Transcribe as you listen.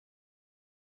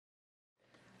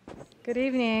Good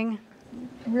evening.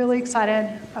 I'm really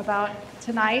excited about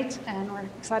tonight, and we're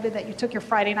excited that you took your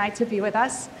Friday night to be with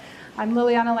us. I'm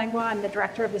Liliana Lengua. I'm the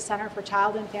director of the Center for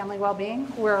Child and Family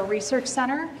Wellbeing. We're a research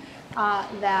center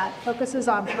that focuses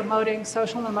on promoting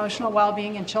social and emotional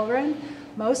well-being in children,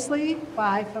 mostly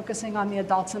by focusing on the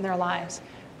adults in their lives,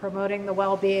 promoting the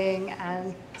well-being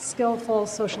and skillful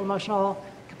social emotional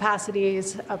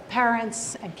capacities of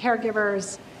parents and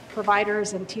caregivers,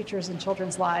 providers and teachers in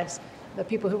children's lives, the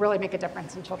people who really make a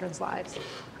difference in children's lives.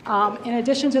 In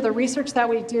addition to the research that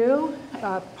we do,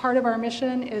 part of our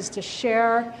mission is to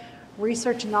share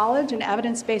research knowledge and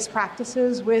evidence-based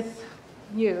practices with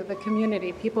you, the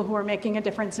community, people who are making a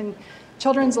difference in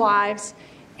children's lives.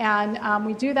 And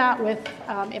we do that with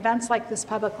events like this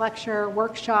public lecture,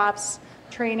 workshops,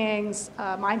 trainings,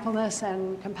 mindfulness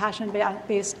and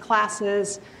compassion-based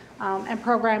classes, and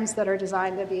programs that are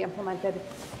designed to be implemented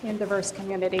in diverse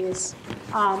communities.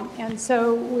 And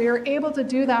so we're able to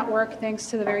do that work thanks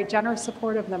to the very generous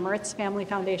support of the Moritz Family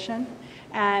Foundation,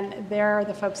 and they're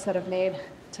the folks that have made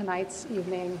tonight's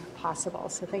evening possible.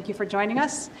 So thank you for joining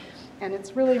us. And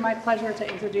it's really my pleasure to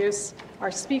introduce our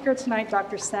speaker tonight,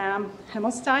 Dr. Sam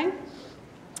Himelstein.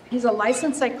 He's a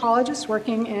licensed psychologist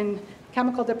working in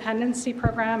chemical dependency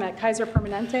program at Kaiser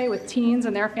Permanente with teens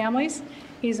and their families.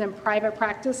 He's in private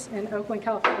practice in Oakland,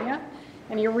 California,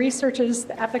 and he researches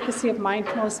the efficacy of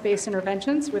mindfulness-based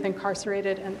interventions with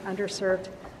incarcerated and underserved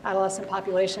adolescent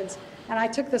populations. And I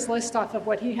took this list off of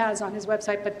what he has on his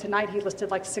website, but tonight he listed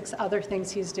like 6 other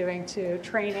things he's doing to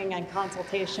training and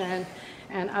consultation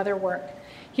and other work.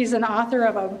 He's an author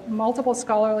of multiple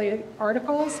scholarly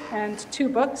articles and 2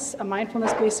 books, a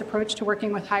mindfulness-based approach to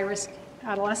working with high-risk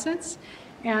adolescents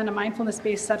and a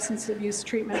mindfulness-based substance abuse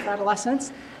treatment for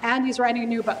adolescents. And he's writing a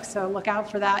new book, so look out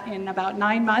for that in about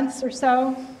 9 months or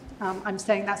so. I'm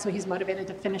saying that so he's motivated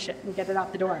to finish it and get it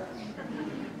out the door.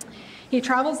 He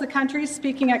travels the country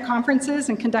speaking at conferences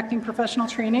and conducting professional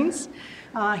trainings.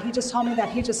 He just told me that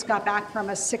he just got back from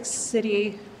a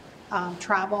 6-city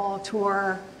travel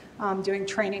tour, doing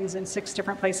trainings in 6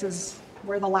 different places.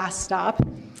 We're the last stop.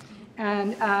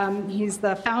 And he's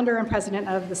the founder and president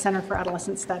of the Center for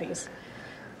Adolescent Studies.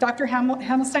 Dr.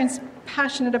 Himelstein's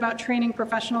passionate about training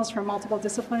professionals from multiple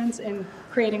disciplines in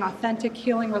creating authentic,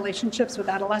 healing relationships with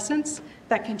adolescents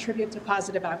that contribute to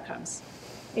positive outcomes.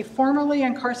 A formerly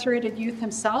incarcerated youth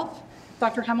himself,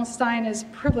 Dr. Himelstein is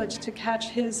privileged to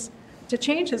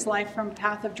change his life from a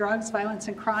path of drugs, violence,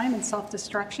 and crime and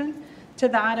self-destruction to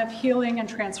that of healing and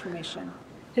transformation.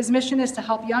 His mission is to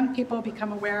help young people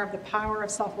become aware of the power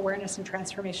of self-awareness and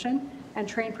transformation and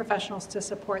train professionals to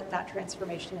support that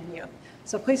transformation in youth.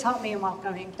 So please help me in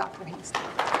welcoming Dr. Himelstein.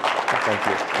 Thank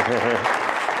you.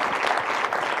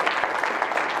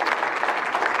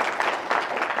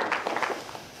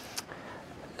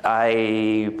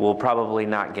 I will probably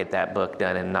not get that book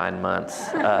done in 9 months.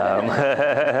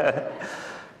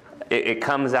 It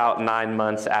comes out 9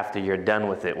 months after you're done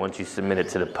with it once you submit it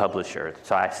to the publisher.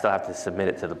 So I still have to submit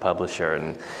it to the publisher,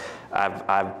 and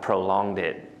I've prolonged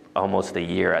it almost a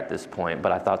year at this point.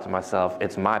 But I thought to myself,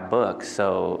 it's my book,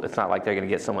 so it's not like they're going to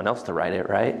get someone else to write it,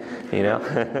 right? You know.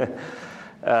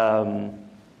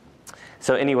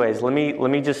 So anyways, let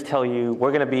me just tell you,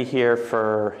 we're going to be here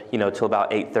for, till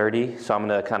about 8:30. So I'm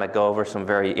going to kind of go over some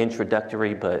very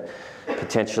introductory but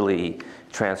potentially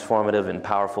transformative and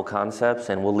powerful concepts,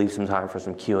 and we'll leave some time for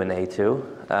some Q&A too.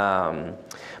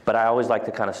 But I always like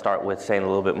to kind of start with saying a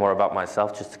little bit more about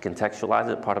myself just to contextualize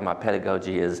it. Part of my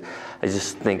pedagogy is I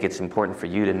just think it's important for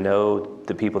you to know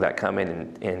the people that come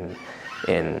in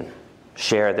and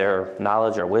share their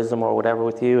knowledge or wisdom or whatever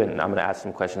with you, and I'm going to ask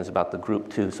some questions about the group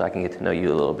too so I can get to know you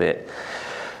a little bit.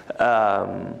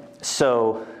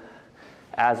 So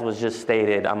as was just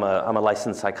stated, I'm a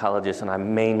licensed psychologist, and I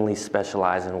mainly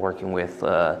specialize in working with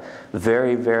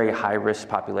very, very high-risk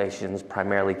populations,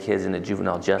 primarily kids in the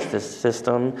juvenile justice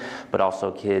system, but also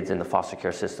kids in the foster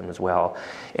care system as well.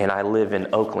 And I live in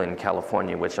Oakland,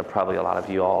 California, which probably a lot of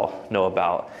you all know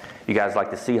about. You guys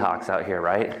like the Seahawks out here,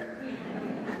 right?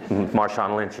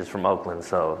 Marshawn Lynch is from Oakland,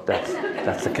 so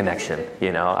that's the connection.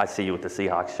 I see you with the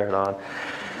Seahawks shirt on.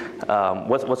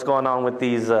 What's going on with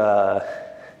these?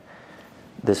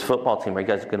 This football team, are you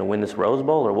guys going to win this Rose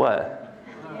Bowl or what?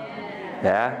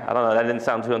 Yeah? I don't know, that didn't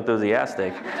sound too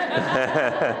enthusiastic.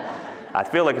 I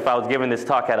feel like if I was giving this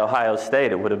talk at Ohio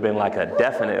State, it would have been like a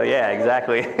definite, yeah,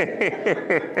 exactly.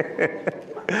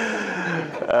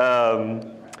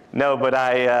 No, but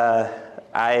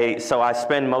so I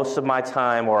spend most of my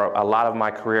time, or a lot of my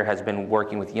career has been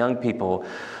working with young people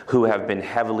who have been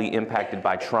heavily impacted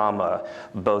by trauma,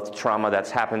 both trauma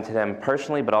that's happened to them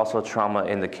personally, but also trauma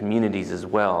in the communities as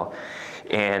well.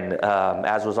 And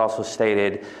as was also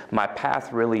stated, my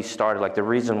path really started, like the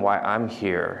reason why I'm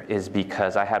here is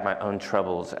because I had my own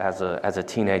troubles as a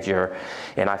teenager,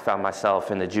 and I found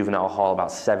myself in the juvenile hall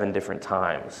about 7 different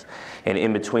times. And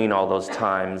in between all those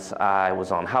times, I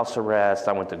was on house arrest,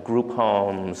 I went to group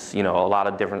homes, you know, a lot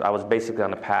of different, I was basically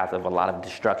on the path of a lot of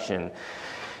destruction.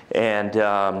 And,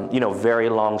 you know, very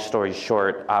long story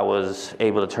short, I was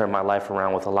able to turn my life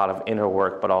around with a lot of inner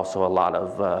work, but also a lot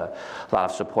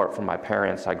of support from my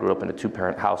parents. I grew up in a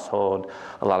 2-parent household.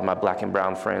 A lot of my black and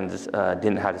brown friends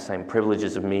didn't have the same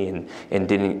privileges of me and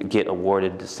didn't get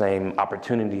awarded the same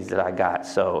opportunities that I got.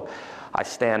 So I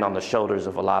stand on the shoulders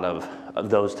of a lot of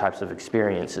those types of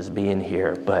experiences being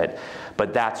here. But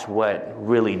that's what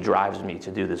really drives me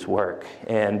to do this work.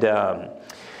 And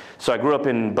so I grew up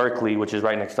in Berkeley, which is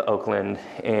right next to Oakland,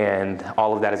 and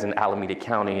all of that is in Alameda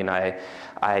County. And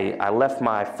I left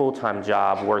my full-time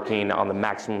job working on the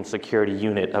maximum security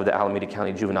unit of the Alameda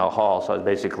County Juvenile Hall. So I was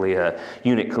basically a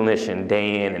unit clinician,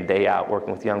 day in and day out,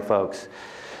 working with young folks.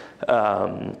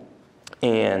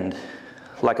 And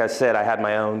like I said, I had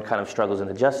my own kind of struggles in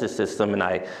the justice system, and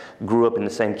I grew up in the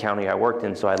same county I worked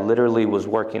in. So I literally was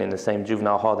working in the same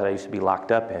juvenile hall that I used to be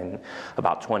locked up in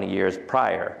about 20 years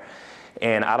prior.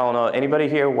 And I don't know, anybody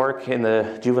here work in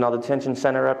the juvenile detention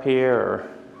center up here, or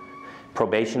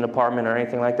probation department or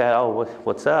anything like that? Oh,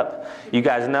 what's up? You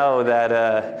guys know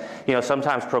that, you know,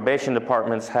 sometimes probation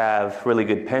departments have really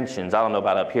good pensions. I don't know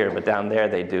about up here, but down there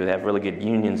they do. They have really good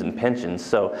unions and pensions.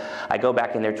 So I go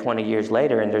back in there 20 years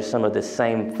later, and there's some of the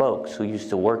same folks who used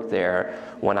to work there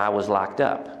when I was locked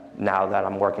up. Now that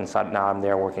I'm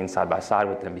there working side by side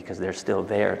with them because they're still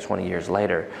there 20 years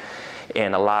later.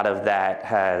 And a lot of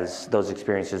those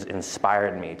experiences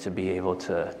inspired me to be able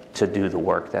to do the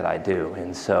work that I do.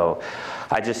 And so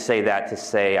I just say that to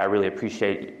say I really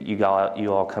appreciate you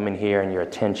all coming here and your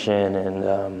attention.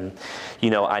 And, you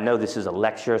know, I know this is a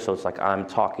lecture, so it's like I'm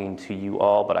talking to you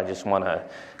all, but I just want to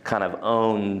kind of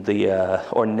own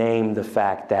or name the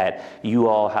fact that you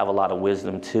all have a lot of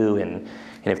wisdom too. And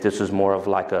if this was more of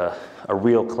like a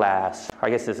real class, I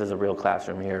guess this is a real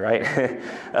classroom here, right?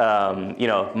 You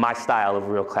know, my style of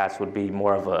real class would be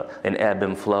more of an ebb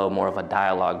and flow, more of a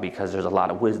dialogue, because there's a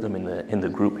lot of wisdom in the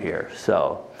group here.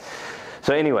 So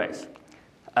anyways,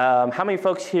 how many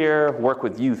folks here work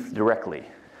with youth directly?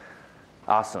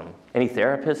 Awesome. Any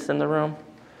therapists in the room?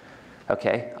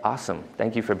 Okay, awesome.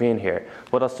 Thank you for being here.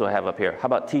 What else do I have up here? How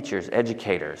about teachers,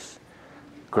 educators?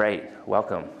 Great,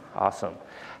 welcome, awesome.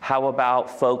 How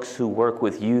about folks who work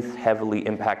with youth heavily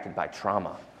impacted by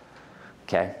trauma?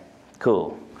 Okay,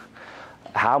 cool.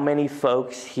 How many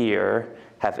folks here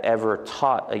have ever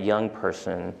taught a young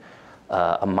person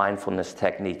a mindfulness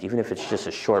technique, even if it's just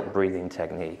a short breathing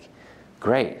technique?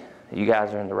 Great, you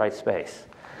guys are in the right space.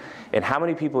 And how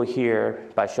many people here,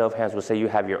 by show of hands, would say you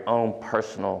have your own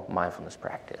personal mindfulness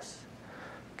practice?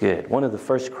 Good. One of the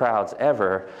first crowds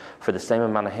ever for the same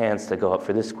amount of hands to go up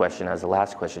for this question as the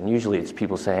last question. Usually it's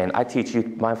people saying, I teach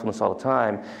you mindfulness all the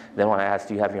time. Then when I ask,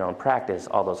 do you have your own practice?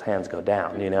 All those hands go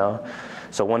down, you know?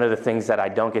 So one of the things that I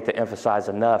don't get to emphasize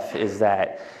enough is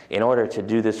that in order to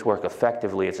do this work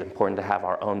effectively, it's important to have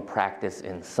our own practice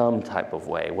in some type of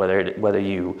way, whether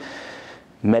you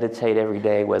meditate every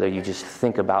day, whether you just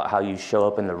think about how you show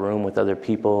up in the room with other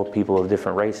people of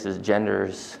different races,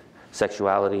 genders,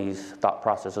 sexualities, thought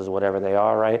processes, whatever they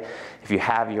are, right? If you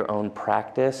have your own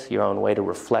practice, your own way to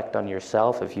reflect on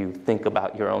yourself, if you think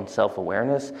about your own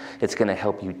self-awareness, it's going to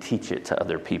help you teach it to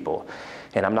other people.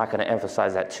 And I'm not going to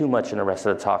emphasize that too much in the rest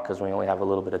of the talk because we only have a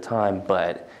little bit of time,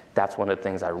 but that's one of the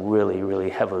things I really, really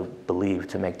heavily believe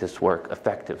to make this work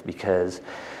effective, because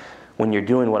when you're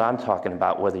doing what I'm talking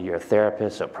about, whether you're a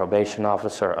therapist, a probation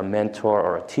officer, a mentor,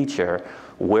 or a teacher,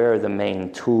 where are the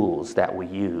main tools that we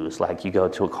use? Like you go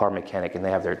to a car mechanic and they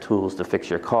have their tools to fix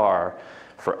your car.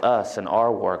 For us in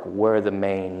our work, where are the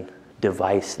main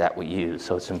device that we use?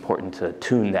 So it's important to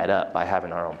tune that up by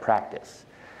having our own practice.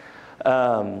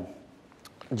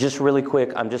 Just really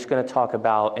quick, I'm just going to talk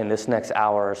about in this next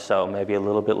hour or so, maybe a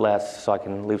little bit less so I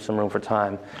can leave some room for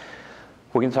time.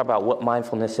 We're going to talk about what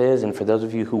mindfulness is, and for those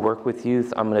of you who work with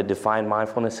youth, I'm going to define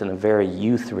mindfulness in a very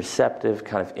youth-receptive,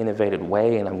 kind of innovative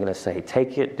way, and I'm going to say,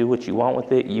 take it, do what you want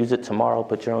with it, use it tomorrow,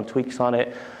 put your own tweaks on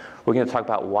it. We're going to talk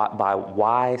about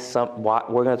why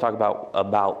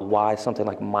something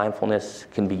like mindfulness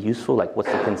can be useful, like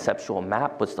what's the conceptual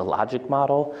map, what's the logic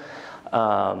model,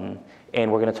 and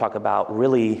we're going to talk about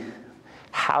really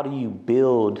how do you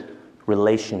build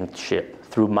relationship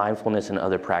through mindfulness and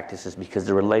other practices, because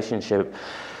the relationship,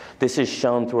 this is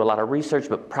shown through a lot of research,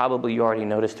 but probably you already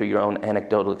noticed through your own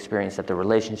anecdotal experience that the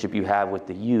relationship you have with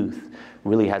the youth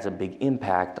really has a big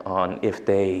impact on if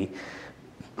they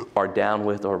are down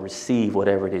with or receive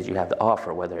whatever it is you have to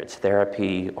offer, whether it's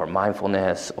therapy or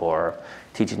mindfulness or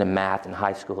teaching them math in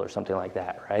high school or something like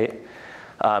that, right?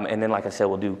 And then, like I said,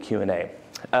 we'll do Q&A.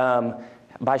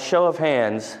 By show of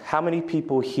hands, how many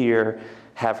people here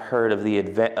have heard of the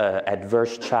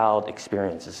Adverse Child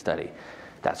Experiences Study?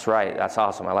 That's right. That's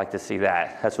awesome. I like to see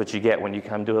that. That's what you get when you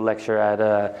come do a lecture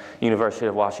at University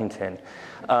of Washington.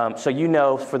 So you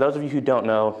know, for those of you who don't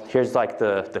know, here's like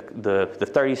the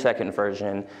 30-second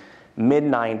version.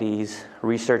 Mid-90s,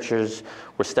 researchers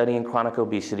were studying chronic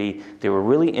obesity. They were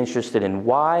really interested in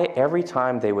why every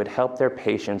time they would help their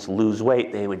patients lose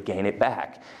weight, they would gain it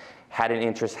back. Had an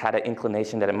interest, had an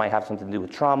inclination that it might have something to do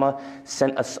with trauma,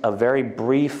 sent us a very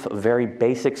brief, very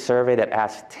basic survey that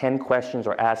asked 10 questions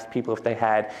or asked people if they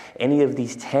had any of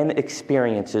these 10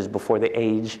 experiences before the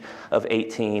age of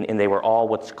 18, and they were all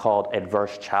what's called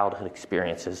adverse childhood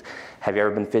experiences. Have you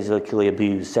ever been physically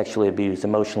abused, sexually abused,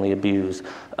 emotionally abused?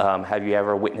 Have you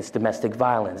ever witnessed domestic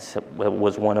violence?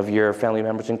 Was one of your family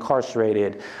members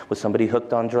incarcerated? Was somebody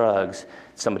hooked on drugs?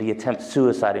 Somebody attempt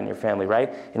suicide in your family,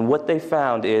 right? And what they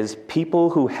found is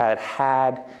people who had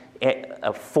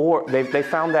they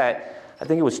found that, I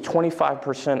think it was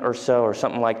 25% or so or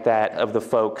something like that of the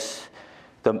folks,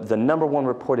 the number one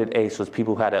reported ACE was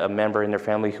people who had a member in their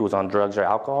family who was on drugs or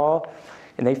alcohol.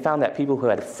 And they found that people who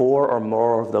had 4 or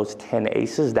more of those 10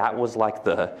 ACEs, that was like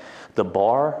the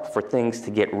bar for things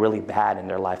to get really bad in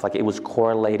their life. Like it was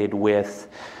correlated with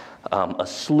a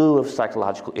slew of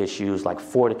psychological issues, like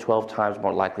 4 to 12 times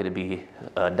more likely to be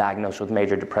diagnosed with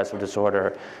major depressive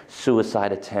disorder,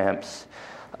 suicide attempts,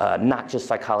 not just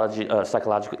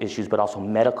psychological issues, but also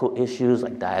medical issues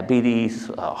like diabetes,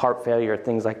 heart failure,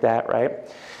 things like that, right?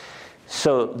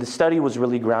 So the study was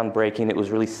really groundbreaking, it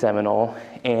was really seminal,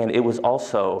 and it was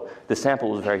also, the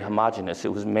sample was very homogeneous.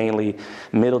 It was mainly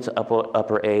middle to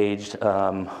upper aged,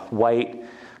 white,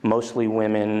 mostly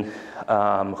women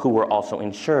who were also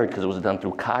insured because it was done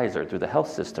through Kaiser, through the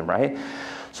health system, right?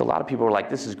 So a lot of people were like,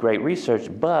 this is great research,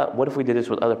 but what if we did this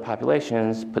with other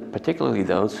populations, particularly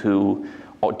those who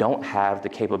don't have the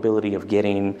capability of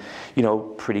getting,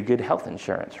 pretty good health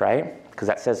insurance, right? Because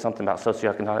that says something about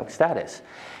socioeconomic status.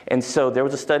 And so there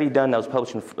was a study done that was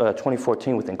published in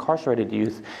 2014 with incarcerated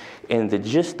youth, and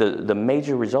the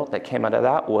major result that came out of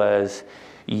that was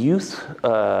youth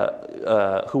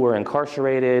who were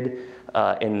incarcerated,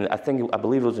 I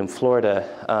believe it was in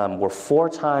Florida, were 4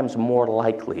 times more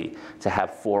likely to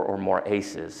have 4 or more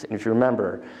ACEs. And if you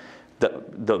remember,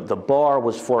 the bar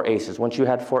was 4 ACEs. Once you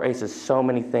had 4 ACEs, so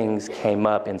many things came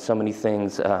up, and so many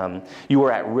things, you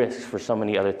were at risk for so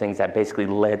many other things that basically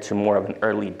led to more of an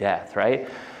early death, right?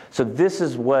 So this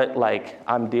is what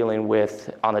I'm dealing with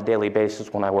on a daily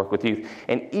basis when I work with youth.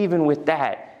 And even with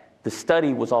that, the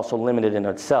study was also limited in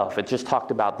itself. It just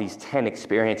talked about these 10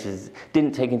 experiences,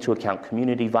 didn't take into account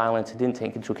community violence, it didn't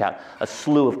take into account a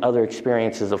slew of other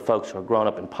experiences of folks who are grown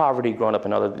up in poverty, grown up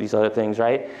in these other things,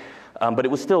 right? But it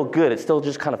was still good. It still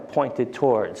just kind of pointed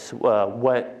towards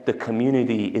what the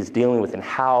community is dealing with and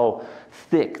how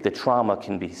thick the trauma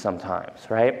can be sometimes,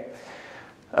 right?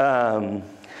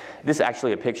 This is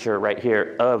actually a picture right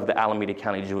here of the Alameda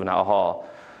County Juvenile Hall.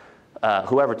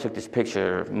 Whoever took this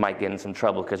picture might get in some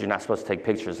trouble because you're not supposed to take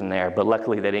pictures in there, but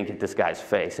luckily they didn't get this guy's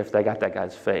face. If they got that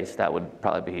guy's face, that would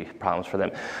probably be problems for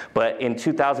them. But in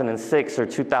 2006 or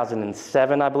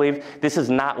 2007, I believe, this is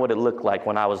not what it looked like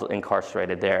when I was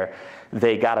incarcerated there.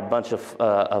 They got a bunch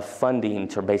of funding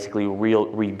to basically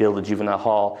rebuild the juvenile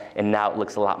hall, and now it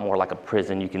looks a lot more like a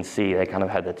prison. You can see they kind of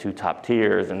had the 2 top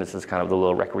tiers, and this is kind of the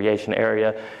little recreation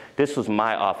area. This was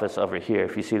my office over here.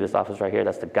 If you see this office right here,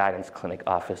 that's the guidance clinic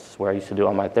office where I used to do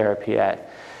all my therapy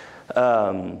at.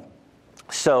 I'm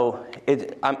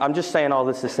just saying all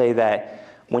this to say that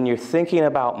when you're thinking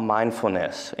about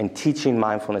mindfulness and teaching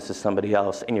mindfulness to somebody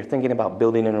else, and you're thinking about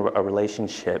building a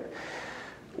relationship,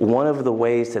 one of the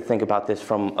ways to think about this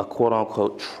from a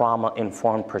quote-unquote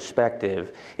trauma-informed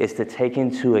perspective is to take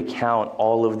into account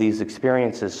all of these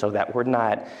experiences so that we're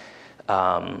not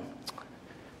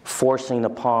forcing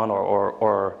upon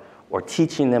or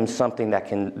teaching them something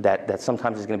that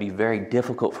sometimes is going to be very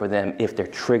difficult for them if they're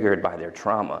triggered by their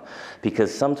trauma.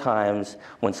 Because sometimes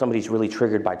when somebody's really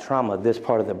triggered by trauma, this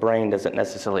part of the brain doesn't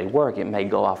necessarily work. It may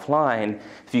go offline.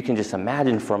 If you can just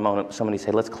imagine for a moment somebody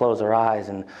say, let's close our eyes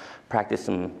and practice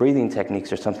some breathing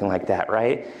techniques or something like that,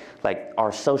 right? Like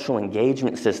our social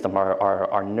engagement system,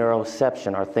 our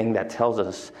neuroception, our thing that tells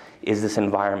us, is this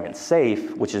environment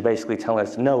safe, which is basically telling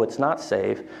us, no, it's not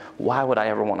safe. Why would I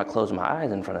ever want to close my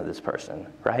eyes in front of this person,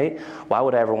 right? Why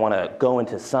would I ever want to go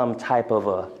into some type of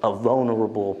a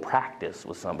vulnerable practice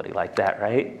with somebody like that,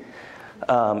 right?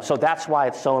 So that's why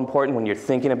it's so important when you're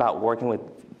thinking about working with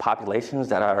populations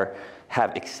that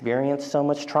have experienced so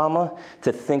much trauma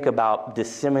to think about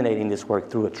disseminating this work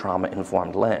through a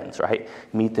trauma-informed lens, right?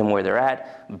 Meet them where they're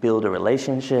at, build a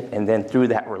relationship, and then through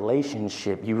that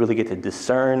relationship, you really get to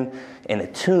discern and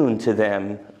attune to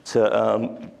them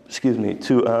to,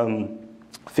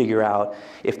 figure out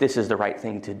if this is the right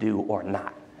thing to do or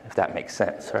not, if that makes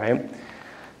sense, right?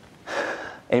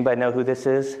 Anybody know who this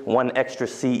is? One extra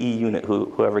CE unit,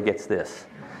 whoever gets this.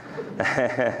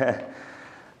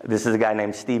 This is a guy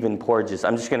named Stephen Porges.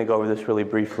 I'm just going to go over this really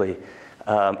briefly.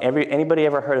 Anybody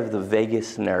ever heard of the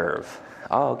vagus nerve?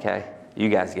 Oh, okay. You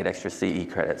guys get extra CE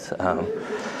credits.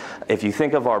 If you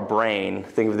think of our brain,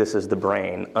 think of this as the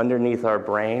brain. Underneath our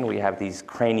brain, we have these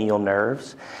cranial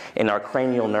nerves. And our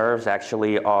cranial nerves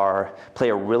actually play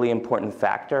a really important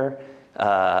factor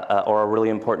or a really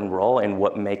important role in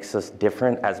what makes us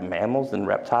different as mammals than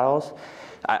reptiles.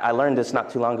 I learned this not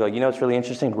too long ago. You know what's really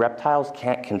interesting? Reptiles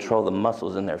can't control the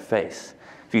muscles in their face.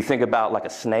 If you think about like a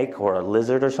snake or a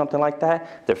lizard or something like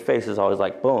that, their face is always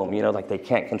like boom, you know, like they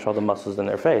can't control the muscles in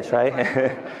their face,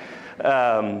 right?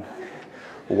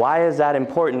 Why is that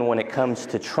important when it comes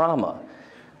to trauma?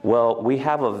 Well, we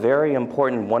have a very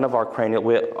important, one of our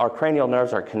cranial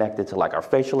nerves are connected to like our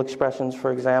facial expressions,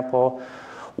 for example.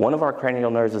 One of our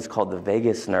cranial nerves is called the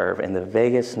vagus nerve, and the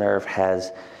vagus nerve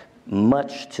has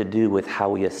much to do with how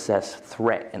we assess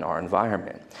threat in our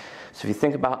environment. So if you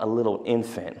think about a little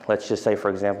infant, let's just say, for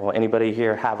example, anybody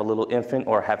here have a little infant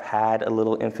or have had a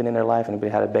little infant in their life?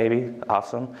 Anybody had a baby?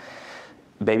 Awesome.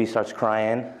 Baby starts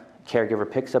crying. Caregiver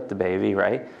picks up the baby,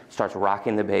 right? Starts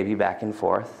rocking the baby back and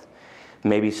forth.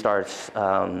 Maybe starts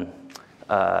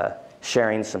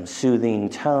sharing some soothing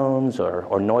tones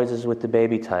or noises with the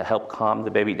baby to help calm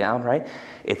the baby down, right?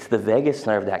 It's the vagus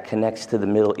nerve that connects to the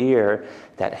middle ear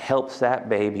that helps that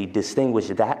baby distinguish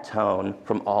that tone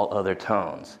from all other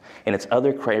tones. And it's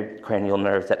other cranial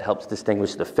nerves that helps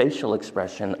distinguish the facial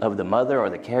expression of the mother or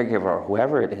the caregiver or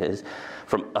whoever it is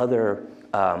from other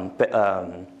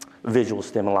visual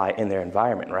stimuli in their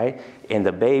environment, right? And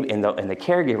the baby and the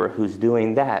caregiver who's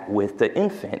doing that with the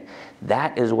infant,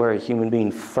 that is where a human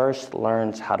being first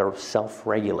learns how to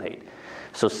self-regulate.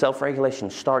 So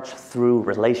self-regulation starts through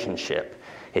relationship.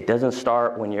 It doesn't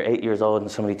start when you're 8 years old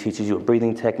and somebody teaches you a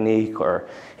breathing technique or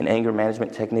an anger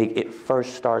management technique. It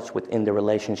first starts within the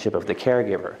relationship of the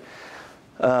caregiver.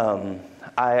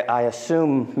 I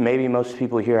assume maybe most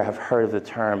people here have heard of the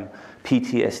term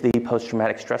PTSD,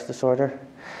 post-traumatic stress disorder.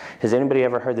 Has anybody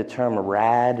ever heard the term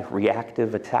RAD,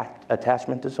 reactive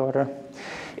attachment disorder?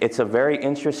 It's a very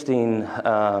interesting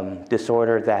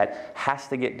disorder that has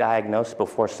to get diagnosed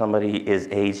before somebody is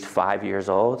aged 5 years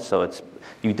old. So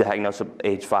you diagnose at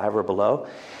age 5 or below.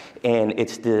 And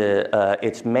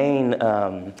its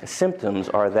main symptoms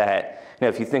are that, you know,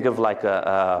 if you think of like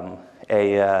a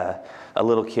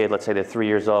little kid, let's say they're 3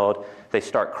 years old, they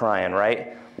start crying,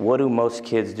 right? What do most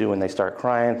kids do when they start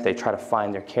crying? They try to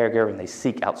find their caregiver and they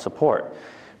seek out support.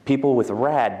 People with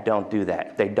RAD don't do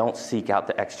that. They don't seek out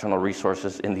the external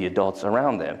resources in the adults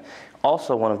around them.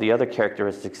 Also, one of the other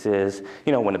characteristics is,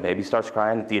 you know, when a baby starts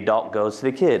crying, the adult goes to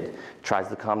the kid, tries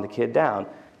to calm the kid down.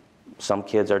 Some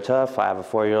kids are tough. I have a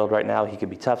 4-year-old right now. He could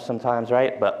be tough sometimes,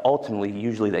 right? But ultimately,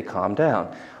 usually they calm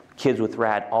down. Kids with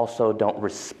RAD also don't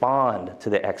respond to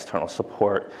the external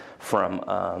support from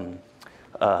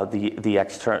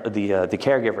the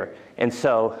caregiver. And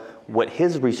so what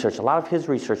his research, a lot of his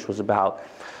research was about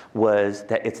was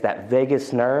that it's that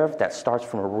vagus nerve that starts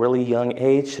from a really young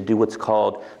age to do what's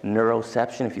called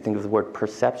neuroception. If you think of the word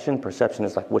perception, perception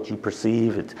is like what you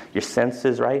perceive, it's your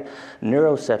senses, right?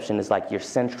 Neuroception is like your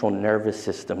central nervous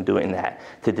system doing that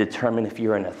to determine if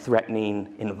you're in a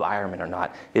threatening environment or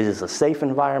not. Is this a safe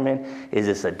environment? Is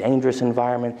this a dangerous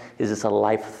environment? Is this a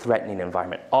life-threatening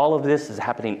environment? All of this is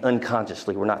happening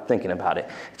unconsciously. We're not thinking about it.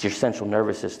 It's your central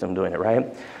nervous system doing it,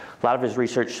 right? A lot of his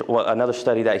research, well, another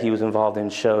study that he was involved in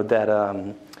showed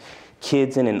that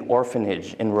kids in an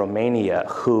orphanage in Romania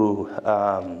who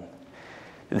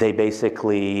they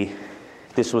basically,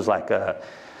 this was like a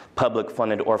public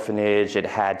funded orphanage. It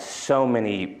had so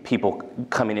many people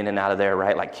coming in and out of there,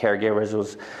 right? Like caregivers. It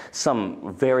was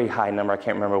some very high number. I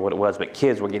can't remember what it was, but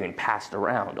kids were getting passed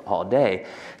around all day.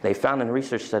 They found in a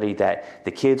research study that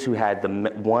the kids who had the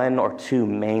 1 or 2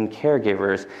 main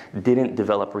caregivers didn't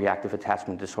develop reactive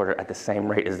attachment disorder at the same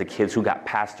rate as the kids who got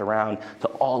passed around to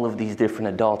all of these different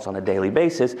adults on a daily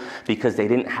basis because they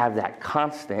didn't have that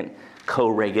constant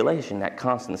co-regulation, that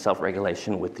constant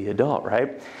self-regulation with the adult,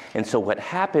 right? And so what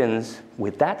happens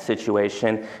with that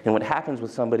situation and what happens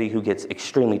with somebody who gets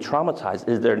extremely traumatized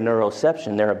is their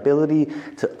neuroception, their ability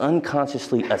to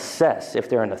unconsciously assess if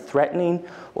they're in a threatening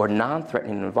or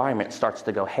non-threatening environment starts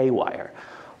to go haywire.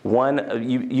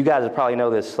 You guys probably know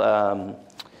this.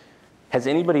 Has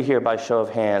anybody here, by show of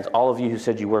hands, all of you who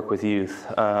said you work with youth,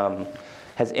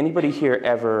 has anybody here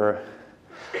ever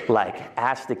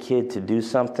asked a kid to do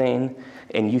something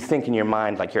and you think in your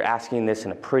mind you're asking this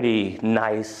in a pretty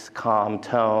nice, calm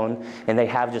tone, and they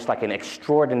have just an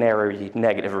extraordinary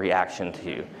negative reaction to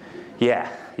you? Yeah,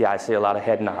 I see a lot of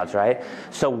head nods, right?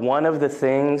 So one of the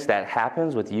things that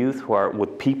happens with youth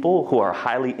with people who are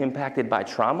highly impacted by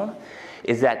trauma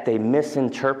is that they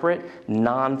misinterpret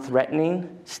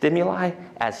non-threatening stimuli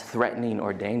as threatening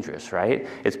or dangerous, right?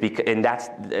 And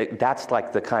that's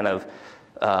the kind of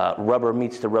rubber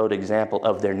meets the road example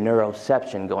of their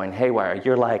neuroception going haywire.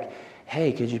 You're like,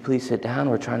 hey, could you please sit down?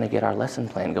 We're trying to get our lesson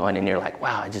plan going. And you're like,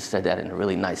 wow, I just said that in a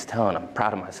really nice tone. I'm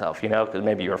proud of myself, because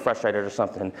maybe you were frustrated or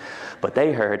something. But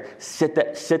they heard, sit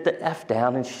the F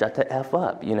down and shut the F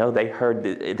up. They heard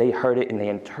it and they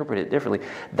interpret it differently.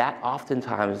 That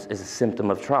oftentimes is a symptom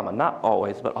of trauma. Not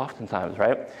always, but oftentimes,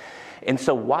 right? And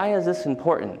so why is this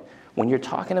important? When you're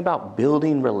talking about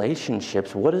building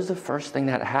relationships, what is the first thing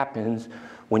that happens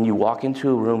when you walk into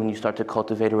a room and you start to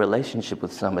cultivate a relationship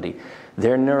with somebody?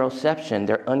 Their neuroception,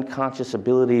 their unconscious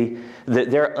ability,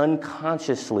 they're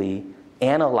unconsciously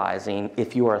analyzing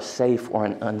if you are a safe or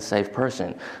an unsafe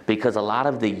person. Because a lot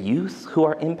of the youth who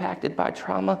are impacted by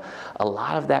trauma, a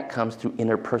lot of that comes through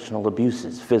interpersonal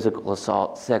abuses, physical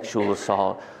assault, sexual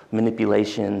assault,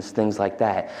 manipulations, things like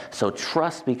that. So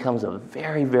trust becomes a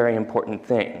very, very important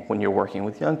thing when you're working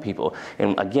with young people.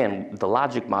 And again, the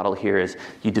logic model here is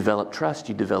you develop trust,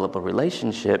 you develop a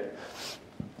relationship,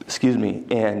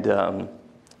 and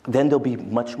then they'll be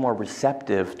much more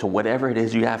receptive to whatever it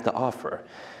is you have to offer.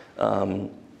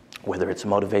 Whether it's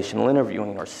motivational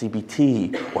interviewing or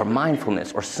CBT or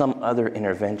mindfulness or some other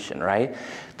intervention, right?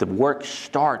 The work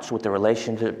starts with the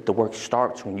relationship. The work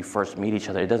starts when you first meet each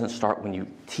other. It doesn't start when you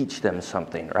teach them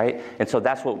something, right? And so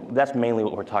that's mainly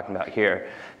what we're talking about here.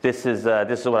 This is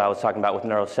what I was talking about with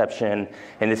neuroception,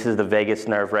 and this is the vagus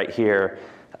nerve right here.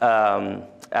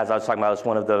 As I was talking about, it's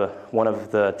one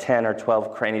of the 10 or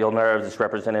 12 cranial nerves. It's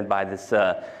represented by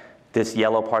this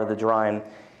yellow part of the drawing.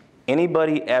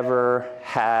 Anybody ever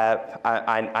have,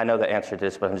 I know the answer to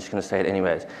this, but I'm just going to say it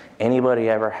anyways. Anybody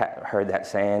ever heard that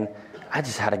saying, I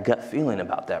just had a gut feeling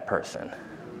about that person,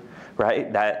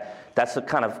 right? That's a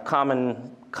kind of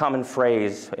common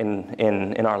phrase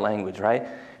in our language, right?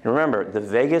 And remember, the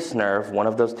vagus nerve, one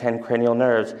of those 10 cranial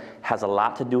nerves, has a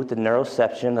lot to do with the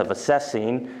neuroception of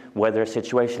assessing whether a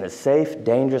situation is safe,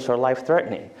 dangerous, or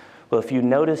life-threatening. Well, if you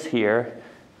notice here,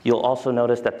 you'll also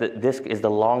notice that this is the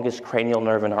longest cranial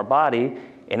nerve in our body,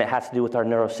 and it has to do with our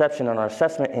neuroception and our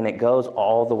assessment, and it goes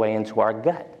all the way into our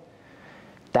gut.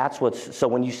 So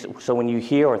when you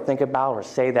hear or think about or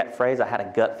say that phrase, I had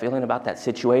a gut feeling about that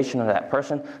situation or that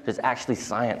person, there's actually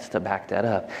science to back that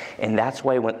up. And that's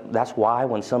why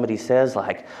when somebody says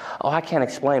oh, I can't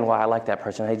explain why I like that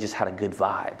person, I just had a good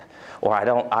vibe. Or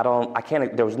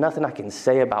there was nothing I can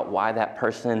say about why that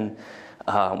person,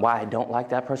 why I don't like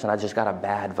that person, I just got a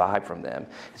bad vibe from them.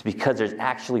 It's because there's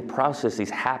actually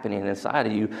processes happening inside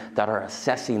of you that are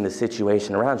assessing the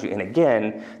situation around you. And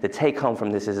again, the take home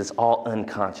from this is it's all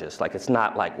unconscious. It's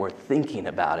not like we're thinking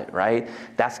about it, right?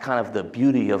 That's kind of the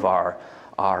beauty of our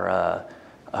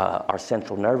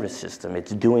central nervous system.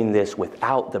 It's doing this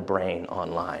without the brain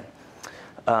online.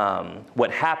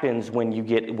 What happens when your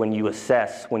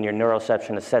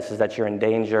neuroception assesses that you're in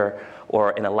danger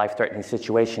or in a life-threatening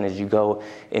situation is you go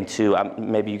into,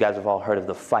 maybe you guys have all heard of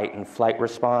the fight and flight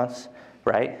response,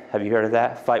 right? Have you heard of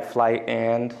that? Fight, flight,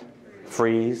 and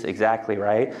freeze, exactly,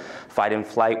 right? Fight and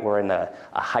flight, we're in a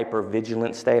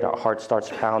hyper-vigilant state. Our heart starts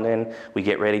pounding. We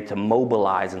get ready to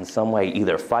mobilize in some way,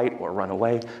 either fight or run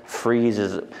away. Freeze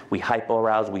is we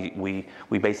hypo-arouse, we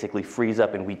basically freeze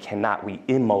up and we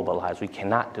immobilize. We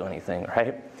cannot do anything,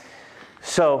 right?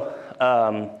 So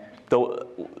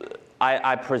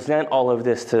I present all of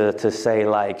this to say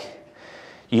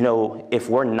if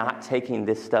we're not taking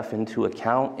this stuff into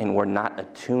account and we're not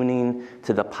attuning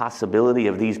to the possibility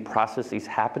of these processes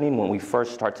happening when we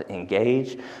first start to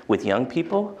engage with young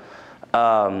people,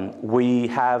 we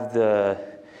have the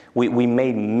we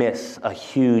may miss a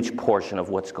huge portion of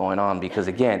what's going on, because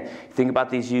again, think about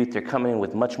these youth, they're coming in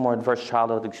with much more adverse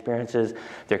childhood experiences,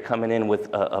 they're coming in with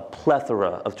a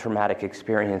plethora of traumatic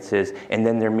experiences, and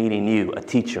then they're meeting you, a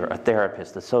teacher, a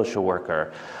therapist, a social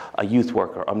worker, a youth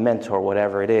worker, a mentor,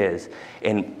 whatever it is.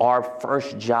 And our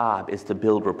first job is to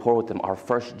build rapport with them. Our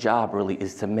first job really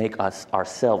is to make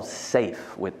ourselves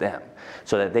safe with them,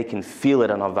 so that they can feel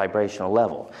it on a vibrational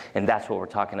level. And that's what we're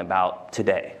talking about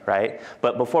today, right?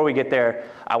 But before we get there,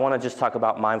 I want to just talk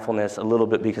about mindfulness a little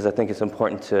bit, because I think it's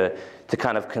important to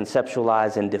kind of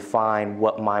conceptualize and define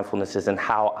what mindfulness is and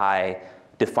how I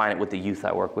define it with the youth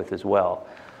I work with as well.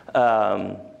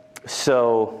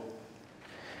 So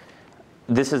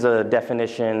this is a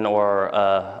definition or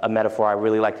a metaphor I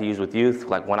really like to use with youth.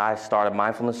 Like when I start a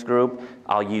mindfulness group,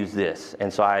 I'll use this.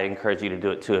 And so I encourage you to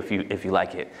do it too if you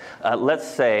like it. Let's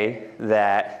say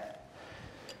that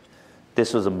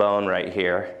this was a bone right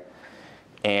here,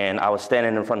 and I was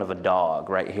standing in front of a dog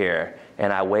right here,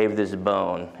 and I wave this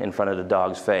bone in front of the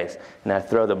dog's face, and I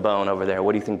throw the bone over there.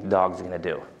 What do you think the dog's going to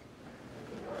do?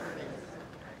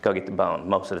 Go get the bone.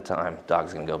 Most of the time,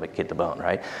 dog's going to go get the bone,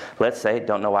 right? Let's say,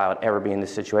 don't know why I would ever be in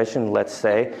this situation. Let's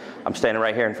say I'm standing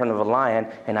right here in front of a lion,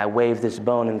 and I wave this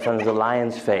bone in front of the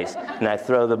lion's face, and I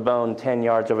throw the bone 10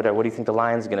 yards over there. What do you think the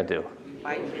lion's going to do?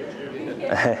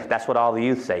 That's what all the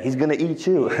youth say. He's going to eat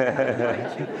you.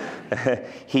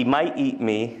 He might eat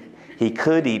me. He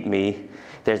could eat me.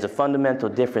 There's a fundamental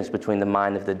difference between the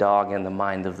mind of the dog and the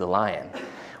mind of the lion.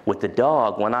 With the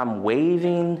dog, when I'm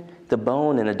waving the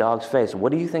bone in the dog's face,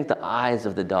 what do you think the eyes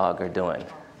of the dog are doing?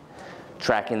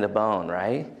 Tracking the bone,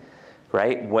 right?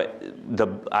 Right?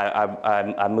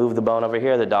 I move the bone over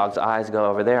here, the dog's eyes go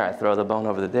over there, I throw the bone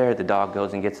over there, the dog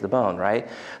goes and gets the bone, right?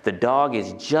 The dog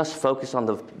is just focused on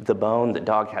the bone. The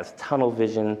dog has tunnel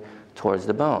vision towards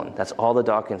the bone. That's all the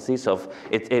dog can see. So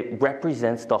it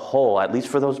represents the whole, at least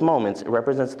for those moments, it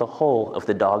represents the whole of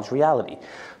the dog's reality.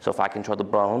 So if I control the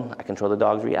bone, I control the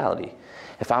dog's reality.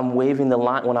 If I'm waving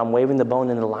when I'm waving the bone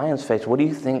in the lion's face, what do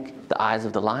you think the eyes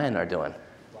of the lion are doing?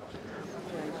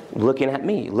 Looking at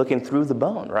me, looking through the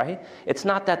bone, right? It's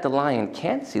not that the lion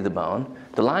can't see the bone.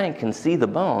 The lion can see the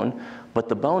bone, but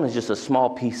the bone is just a small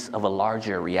piece of a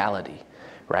larger reality,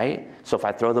 right? So if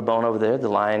I throw the bone over there, the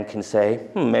lion can say,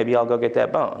 maybe I'll go get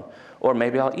that bone. Or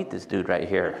maybe I'll eat this dude right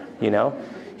here, you know?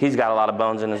 He's got a lot of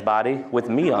bones in his body with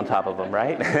me on top of him,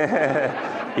 right?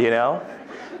 You know?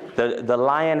 The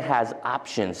lion has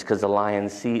options because the lion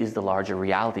sees the larger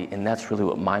reality, and that's really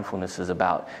what mindfulness is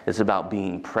about. It's about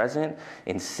being present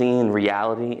and seeing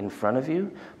reality in front of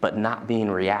you, but not being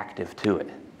reactive to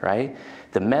it, right?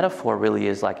 The metaphor really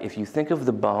is like, if you think of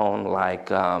the bone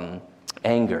like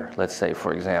anger, let's say,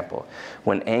 for example.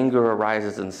 When anger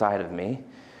arises inside of me,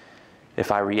 if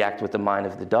I react with the mind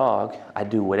of the dog, I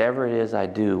do whatever it is I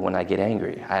do when I get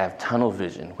angry. I have tunnel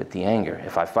vision with the anger.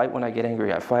 If I fight when I get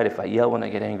angry, I fight. If I yell when I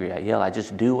get angry, I yell. I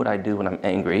just do what I do when I'm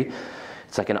angry.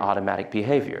 It's like an automatic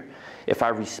behavior. If I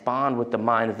respond with the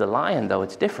mind of the lion, though,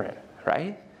 it's different,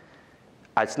 right?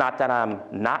 It's not that I'm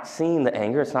not seeing the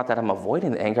anger. It's not that I'm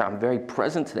avoiding the anger. I'm very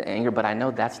present to the anger, but I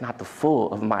know that's not the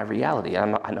full of my reality. I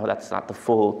know that's not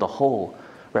the whole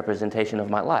representation of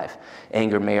my life.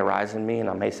 Anger may arise in me, and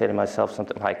I may say to myself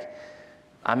something like,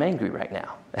 I'm angry right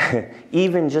now.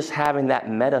 Even just having that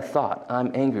meta thought,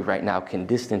 I'm angry right now, can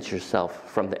distance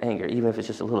yourself from the anger, even if it's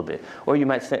just a little bit. Or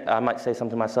I might say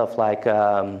something to myself like,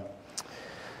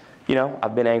 you know,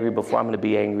 I've been angry before, I'm going to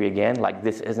be angry again. Like,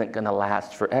 this isn't going to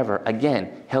last forever.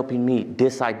 Again, helping me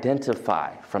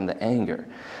disidentify from the anger.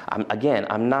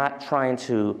 I'm not trying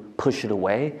to push it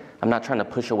away. I'm not trying to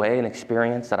push away an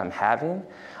experience that I'm having.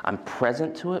 I'm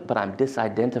present to it, but I'm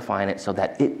disidentifying it so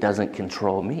that it doesn't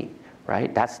control me,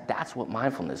 right? That's what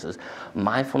mindfulness is.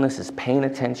 Mindfulness is paying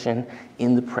attention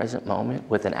in the present moment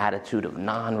with an attitude of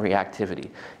non-reactivity.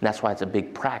 And that's why it's a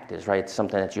big practice, right? It's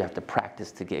something that you have to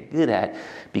practice to get good at,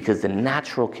 because the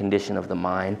natural condition of the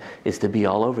mind is to be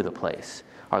all over the place.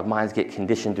 Our minds get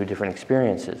conditioned through different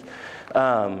experiences.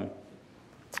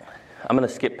 I'm going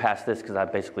to skip past this because I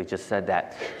basically just said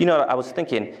that. You know, I was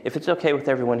thinking, if it's okay with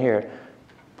everyone here,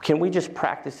 can we just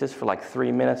practice this for like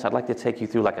 3 minutes? I'd like to take you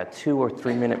through like a 2 or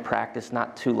 3 minute practice,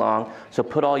 not too long. So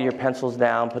put all your pencils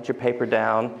down, put your paper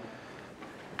down.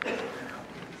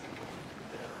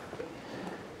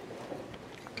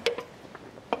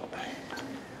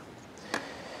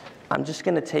 I'm just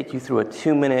going to take you through a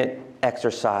 2-minute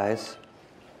exercise,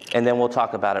 and then we'll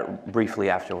talk about it briefly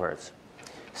afterwards.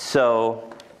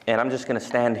 So, and I'm just going to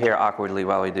stand here awkwardly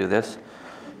while we do this.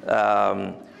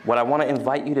 What I want to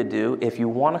invite you to do, if you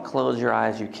want to close your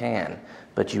eyes, you can,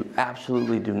 but you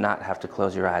absolutely do not have to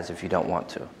close your eyes if you don't want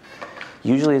to.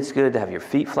 Usually it's good to have your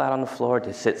feet flat on the floor,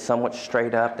 to sit somewhat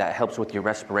straight up. That helps with your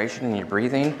respiration and your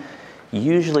breathing.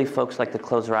 Usually folks like to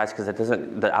close their eyes because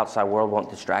the outside world won't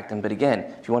distract them. But again,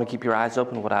 if you want to keep your eyes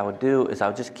open, what I would do is I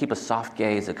would just keep a soft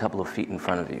gaze a couple of feet in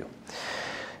front of you.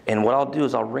 And what I'll do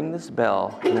is I'll ring this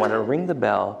bell, and when I ring the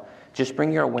bell, just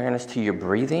bring your awareness to your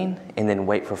breathing and then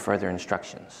wait for further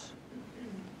instructions.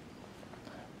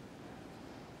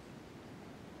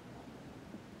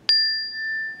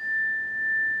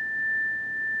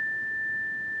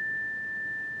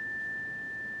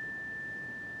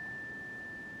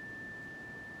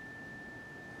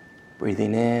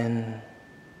 Breathing in,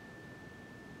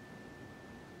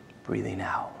 breathing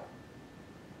out.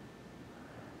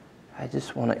 I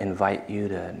just want to invite you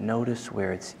to notice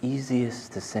where it's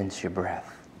easiest to sense your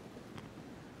breath.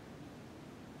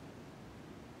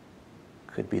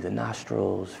 Could be the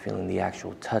nostrils, feeling the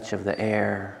actual touch of the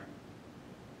air.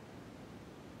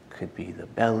 Could be the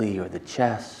belly or the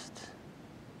chest.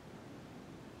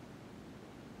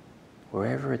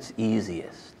 Wherever it's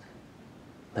easiest.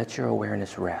 Let your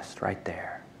awareness rest right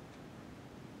there.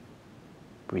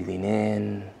 Breathing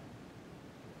in,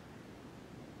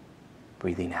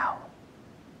 breathing out.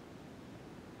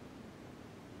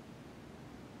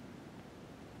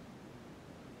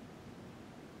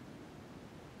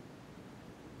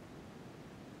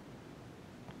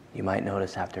 You might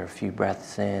notice after a few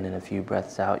breaths in and a few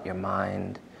breaths out, your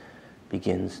mind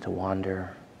begins to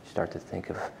wander. You start to think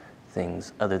of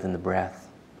things other than the breath.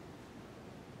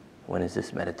 When is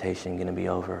this meditation going to be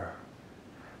over?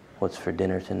 What's for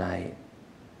dinner tonight?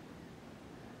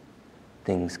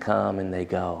 Things come and they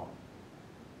go.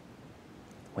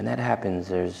 When that happens,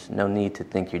 there's no need to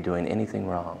think you're doing anything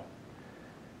wrong.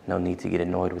 No need to get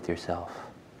annoyed with yourself.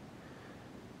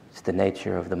 It's the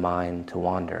nature of the mind to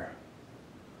wander.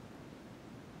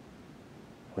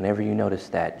 Whenever you notice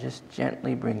that, just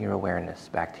gently bring your awareness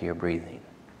back to your breathing.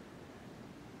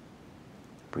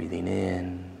 Breathing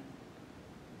in,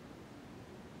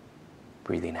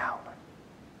 breathing out.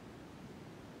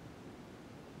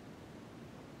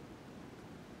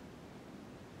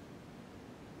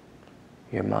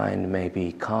 Your mind may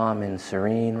be calm and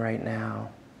serene right now,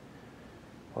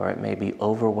 or it may be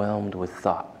overwhelmed with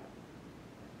thought,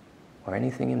 or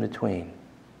anything in between.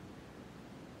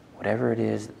 Whatever it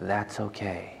is, that's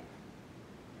okay.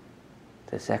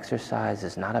 This exercise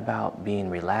is not about being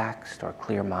relaxed or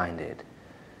clear-minded.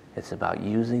 It's about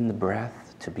using the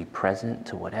breath to be present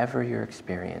to whatever your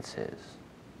experience is.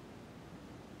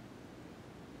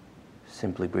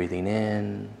 Simply breathing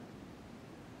in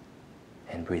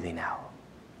and breathing out.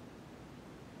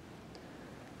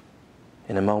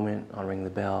 In a moment, I'll ring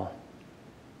the bell.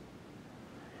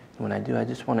 And when I do, I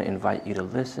just want to invite you to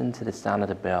listen to the sound of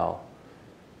the bell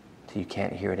till you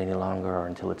can't hear it any longer or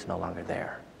until it's no longer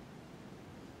there.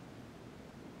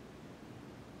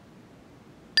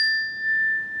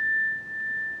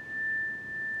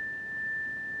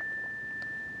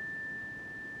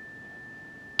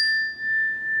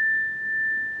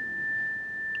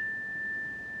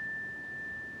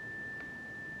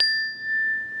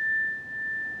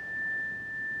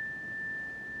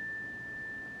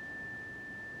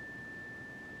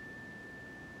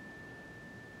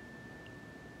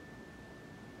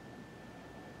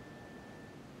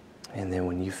 And then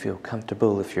when you feel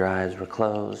comfortable, if your eyes were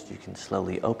closed, you can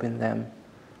slowly open them,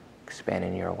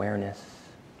 expanding your awareness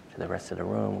to the rest of the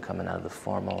room, coming out of the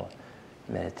formal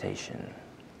meditation.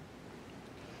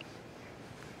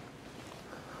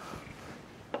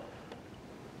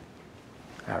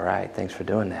 All right, thanks for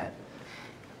doing that.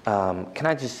 Can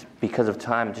I just, because of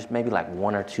time, just maybe like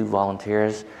one or two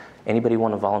volunteers? Anybody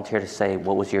want to volunteer to say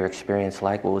what was your experience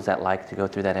like? What was that like to go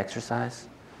through that exercise?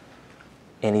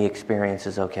 Any experience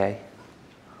is okay?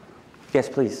 Yes,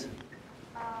 please.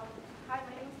 Hi, my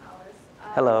name is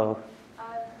Alice. Hello.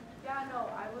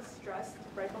 I was stressed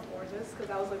right before this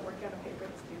because I was like working on a paper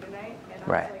this due tonight, and I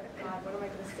Right. was like, God, when am I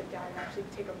going to sit down and actually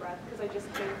take a breath? Because I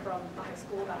just came from the high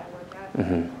school that I work at.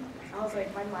 Mm-hmm. I was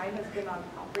like, my mind has been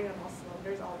operating on all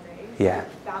cylinders all day. Yeah. So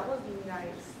that was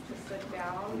nice to sit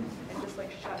down and just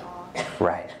like shut off.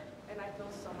 Right. And I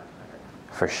feel so much better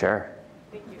now. For sure.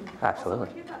 Thank you. Absolutely.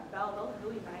 Also, that bell, that was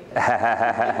really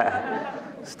nice.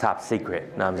 It's top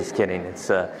secret. No, I'm just kidding.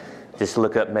 It's just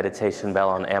look up meditation bell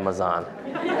on Amazon.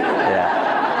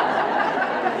 Yeah.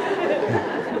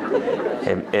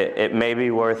 It may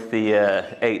be worth the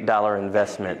 $8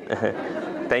 investment.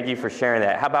 Thank you for sharing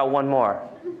that. How about one more?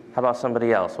 How about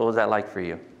somebody else? What was that like for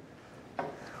you?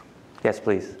 Yes,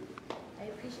 please. I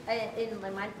appreciate, in my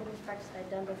mindfulness practice I've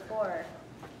done before,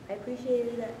 I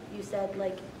appreciated that you said,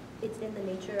 like, it's in the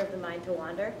nature of the mind to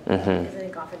wander. Mm-hmm. Because I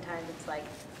think oftentimes it's like,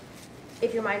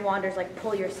 if your mind wanders, like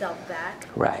pull yourself back.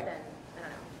 Right. Then, I don't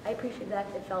know. I appreciate that.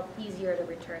 It felt easier to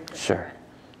return to the Sure, breath.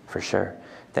 for sure.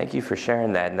 Thank you for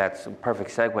sharing that, and that's a perfect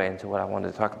segue into what I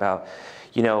wanted to talk about.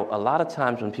 You know, a lot of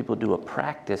times when people do a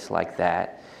practice like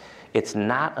that, it's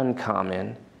not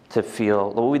uncommon to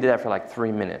feel, well, we did that for like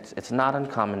 3 minutes. It's not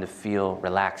uncommon to feel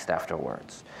relaxed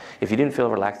afterwards. If you didn't feel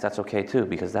relaxed, that's okay too,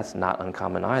 because that's not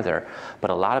uncommon either. But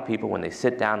a lot of people, when they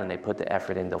sit down and they put the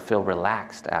effort in, they'll feel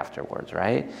relaxed afterwards,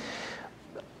 right?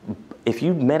 If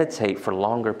you meditate for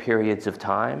longer periods of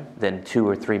time than 2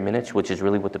 or 3 minutes, which is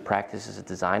really what the practice is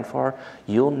designed for,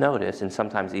 you'll notice, and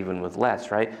sometimes even with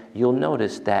less, right? You'll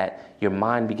notice that your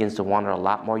mind begins to wander a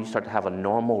lot more. You start to have a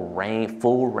normal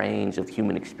full range of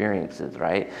human experiences,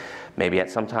 right? Maybe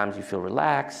at sometimes you feel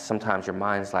relaxed. Sometimes your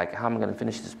mind's like, how am I going to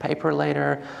finish this paper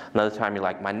later? Another time you're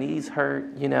like, my knees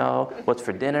hurt, you know, what's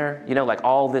for dinner? You know, like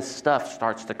all this stuff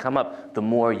starts to come up the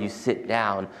more you sit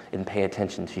down and pay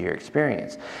attention to your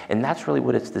experience. And that's really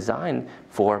what it's designed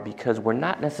for, because we're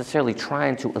not necessarily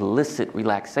trying to elicit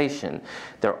relaxation.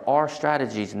 There are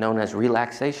strategies known as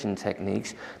relaxation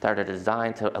techniques that are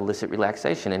designed to elicit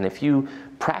relaxation. And if you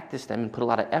practice them and put a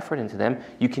lot of effort into them,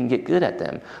 you can get good at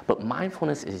them. But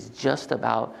mindfulness is just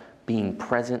about being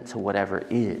present to whatever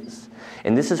is.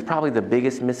 And this is probably the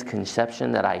biggest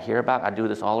misconception that I hear about. I do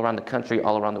this all around the country,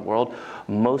 all around the world.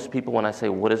 Most people, when I say,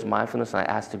 what is mindfulness, and I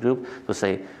ask the group, they'll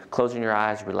say, closing your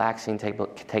eyes, relaxing,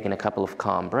 taking a couple of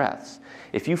calm breaths.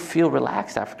 If you feel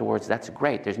relaxed afterwards, that's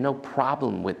great. There's no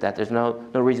problem with that. There's no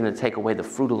reason to take away the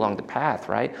fruit along the path,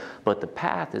 right? But the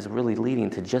path is really leading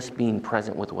to just being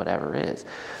present with whatever is.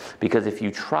 Because if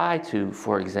you try to,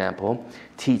 for example,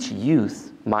 teach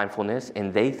youth mindfulness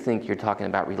and they think you're talking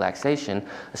about relaxation,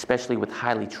 especially with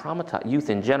highly traumatized youth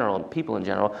in general and people in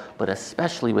general, but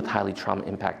especially with highly trauma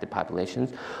impacted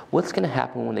populations, what's going to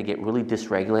happen when they get really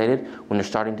dysregulated, when they're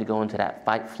starting to go into that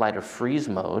fight, flight, or freeze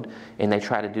mode, and they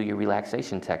try to do your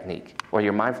relaxation technique or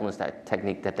your mindfulness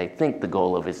technique that they think the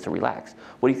goal of is to relax?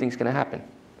 What do you think is going to happen?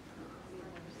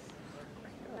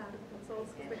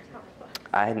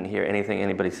 I didn't hear anything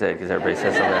anybody said because everybody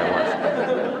said something at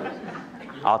once.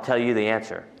 I'll tell you the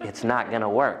answer. It's not going to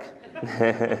work.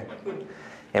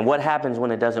 And what happens when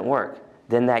it doesn't work?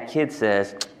 Then that kid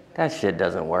says, that shit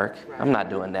doesn't work. I'm not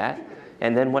doing that.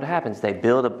 And then what happens? They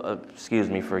build excuse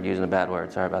me for using a bad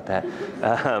word. Sorry about that.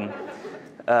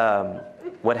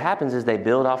 What happens is they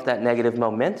build off that negative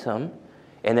momentum,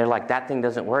 and they're like, that thing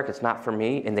doesn't work, it's not for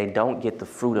me, and they don't get the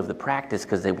fruit of the practice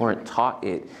because they weren't taught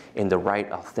it in the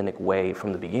right, authentic way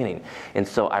from the beginning. And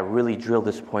so I really drill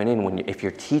this point in, if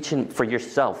you're teaching for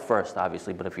yourself first,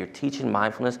 obviously, but if you're teaching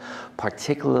mindfulness,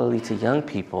 particularly to young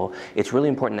people, it's really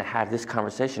important to have this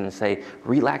conversation and say,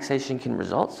 relaxation can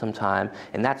result sometime,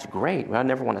 and that's great. I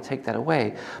never want to take that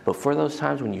away. But for those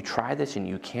times when you try this and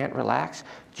you can't relax,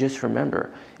 just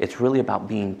remember, it's really about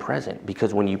being present,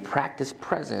 because when you practice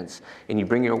presence and you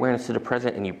bring your awareness to the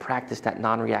present and you practice that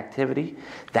non-reactivity,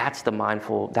 that's the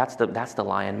mindful, that's the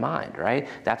lion mind, right?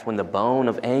 That's when the bone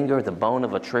of anger, the bone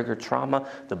of a triggered trauma,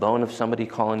 the bone of somebody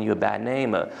calling you a bad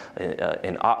name,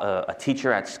 a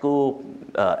teacher at school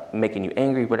making you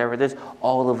angry, whatever it is,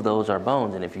 all of those are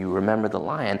bones. And if you remember the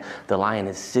lion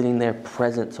is sitting there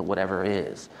present to whatever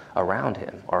is around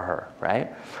him or her,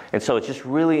 right? And so it's just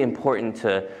really important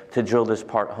to drill this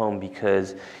part home,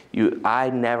 because I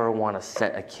never want to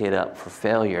set a kid up for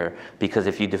failure, because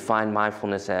if you define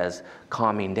mindfulness as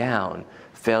calming down,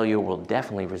 failure will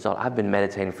definitely result. I've been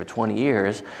meditating for 20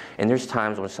 years, and there's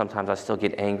times when sometimes I still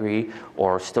get angry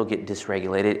or still get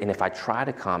dysregulated, and if I try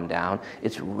to calm down,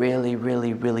 it's really,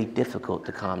 really, really difficult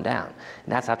to calm down.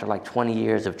 And that's after like 20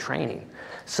 years of training.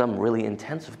 Some really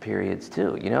intensive periods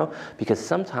too, you know, because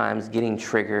sometimes getting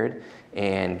triggered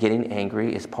and getting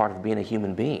angry is part of being a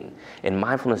human being. And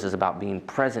mindfulness is about being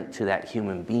present to that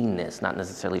human beingness, not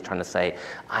necessarily trying to say,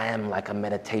 I am like a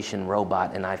meditation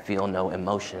robot and I feel no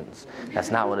emotions.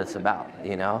 That's not what it's about,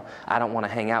 you know? I don't want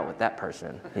to hang out with that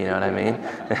person, you know what I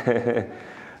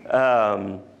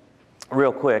mean?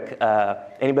 Real quick,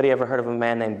 anybody ever heard of a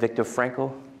man named Viktor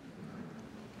Frankl?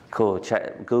 Cool.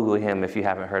 Google him if you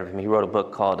haven't heard of him. He wrote a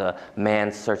book called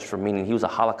Man's Search for Meaning. He was a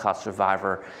Holocaust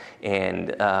survivor,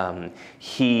 and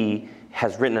he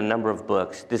has written a number of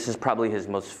books. This is probably his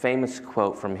most famous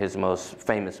quote from his most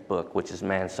famous book, which is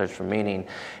Man's Search for Meaning.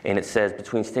 And it says,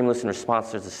 between stimulus and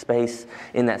response, there's a space.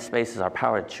 In that space is our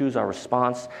power to choose our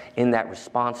response. In that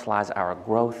response lies our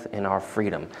growth and our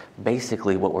freedom.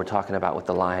 Basically what we're talking about with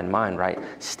the lion mind, right?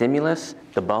 Stimulus,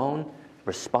 the bone,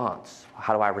 response.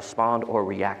 How do I respond or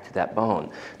react to that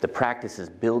bone? The practice is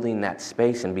building that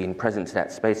space and being present to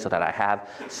that space so that I have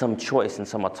some choice and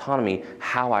some autonomy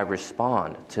how I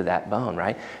respond to that bone,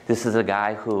 right? This is a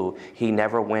guy who, he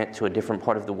never went to a different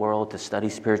part of the world to study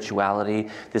spirituality.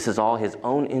 This is all his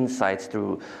own insights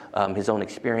through his own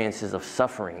experiences of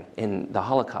suffering in the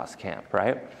Holocaust camp,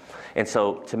 right? And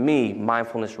so to me,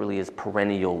 mindfulness really is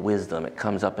perennial wisdom. It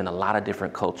comes up in a lot of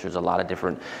different cultures, a lot of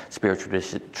different spiritual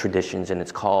traditions, and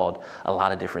it's called a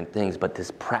lot of different things. But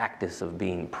this practice of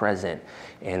being present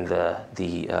and the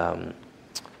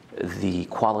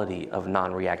quality of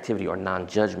non-reactivity or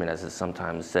non-judgment, as it's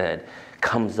sometimes said,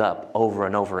 comes up over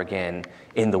and over again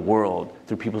in the world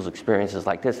through people's experiences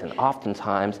like this. And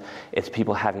oftentimes, it's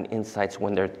people having insights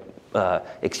when they're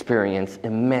experience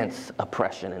immense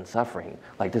oppression and suffering,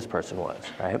 like this person was,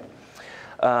 right?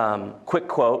 Quick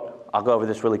quote. I'll go over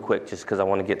this really quick just because I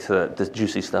want to get to this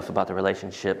juicy stuff about the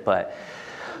relationship. But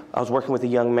I was working with a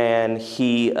young man.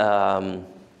 He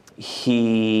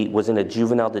was in a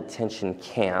juvenile detention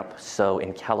camp. So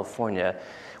in California,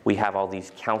 we have all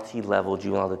these county-level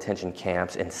juvenile detention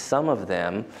camps, and some of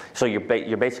them, so you're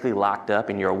basically locked up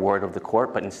and you're a ward of the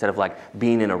court, but instead of like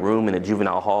being in a room in a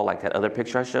juvenile hall like that other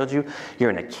picture I showed you,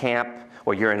 you're in a camp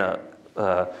or you're in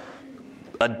a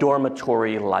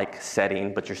dormitory-like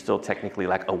setting, but you're still technically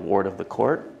like a ward of the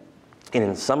court. And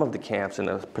in some of the camps, and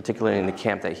particularly in the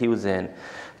camp that he was in,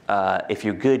 if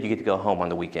you're good, you get to go home on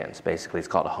the weekends, basically. It's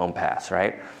called a home pass,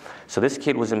 right? So this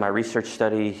kid was in my research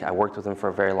study. I worked with him for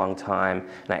a very long time.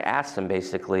 And I asked him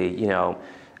basically, you know,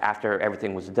 after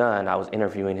everything was done, I was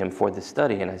interviewing him for this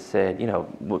study. And I said, you know,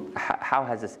 how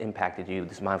has this impacted you,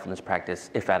 this mindfulness practice,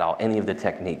 if at all, any of the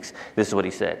techniques? This is what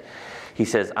he said. He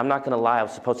says, I'm not going to lie, I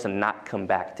was supposed to not come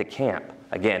back to camp.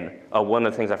 Again, one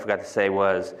of the things I forgot to say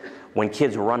was when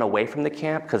kids run away from the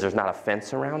camp because there's not a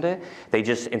fence around it, they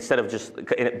just, instead of just,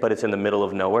 but it's in the middle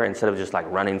of nowhere, instead of just like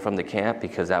running from the camp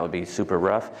because that would be super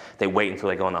rough, they wait until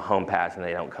they go on a home pass and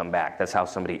they don't come back. That's how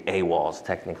somebody AWOLs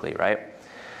technically, right?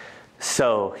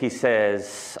 So he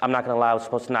says, I'm not going to lie, I was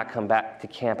supposed to not come back to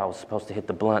camp. I was supposed to hit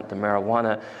the blunt, the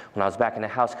marijuana, when I was back in the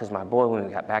house because my boy, when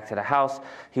we got back to the house,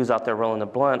 he was out there rolling the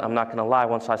blunt. I'm not going to lie,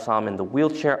 once I saw him in the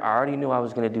wheelchair, I already knew I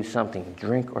was going to do something,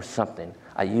 drink or something.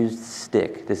 I used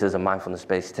stick. This is a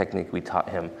mindfulness-based technique we taught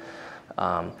him.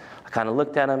 I kind of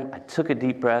looked at him, I took a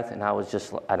deep breath, and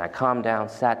I calmed down,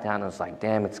 sat down, and was like,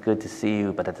 damn, it's good to see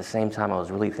you, but at the same time, I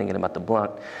was really thinking about the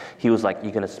blunt. He was like,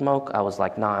 you gonna smoke? I was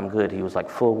like, nah, I'm good. He was like,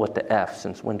 fool, what the F?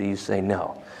 Since when do you say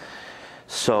no?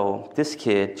 So this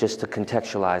kid, just to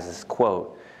contextualize this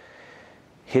quote,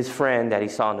 his friend that he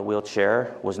saw in the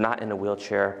wheelchair was not in the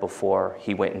wheelchair before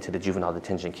he went into the juvenile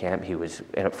detention camp. He was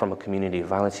from a community of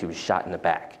violence. He was shot in the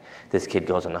back. This kid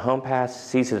goes on the home pass,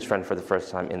 sees his friend for the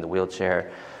first time in the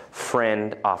wheelchair.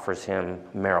 Friend offers him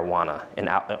marijuana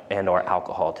and or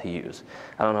alcohol to use.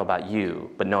 I don't know about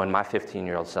you, but knowing my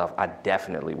 15-year-old self, I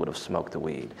definitely would have smoked the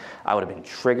weed. I would have been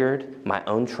triggered. My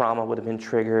own trauma would have been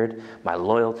triggered. My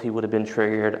loyalty would have been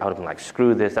triggered. I would have been like,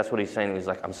 screw this. That's what he's saying. He's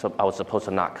like, I was supposed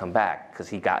to not come back because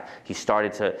he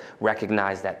started to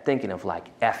recognize that thinking of like,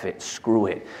 F it, screw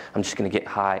it. I'm just going to get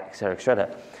high, et cetera, et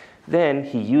cetera. Then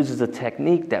he uses a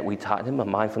technique that we taught him, a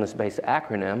mindfulness-based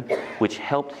acronym, which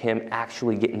helped him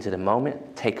actually get into the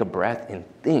moment, take a breath, and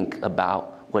think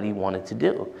about what he wanted to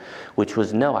do, which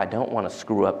was, no, I don't want to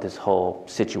screw up this whole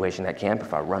situation at camp.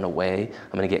 If I run away,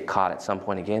 I'm going to get caught at some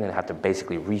point again and have to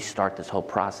basically restart this whole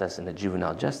process in the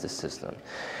juvenile justice system.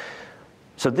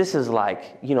 So this is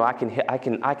like, you know, I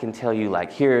can tell you,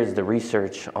 like, here is the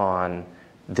research on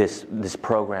this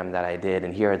program that I did,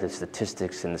 and here are the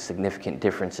statistics and the significant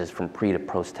differences from pre to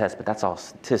post test, but that's all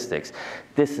statistics.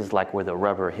 This is like where the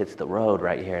rubber hits the road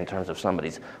right here in terms of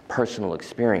somebody's personal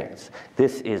experience.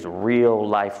 This is real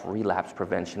life relapse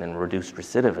prevention and reduced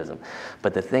recidivism.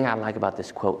 But the thing I like about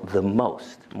this quote the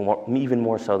most, even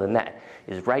more so than that,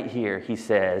 is right here. He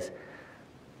says,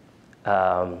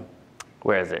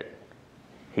 where is it?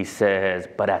 He says,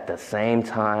 but at the same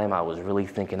time, I was really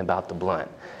thinking about the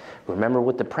blunt. Remember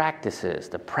what the practice is.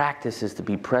 The practice is to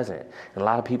be present. And a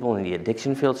lot of people in the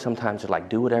addiction field sometimes are like,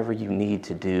 do whatever you need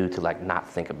to do to like not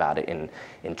think about it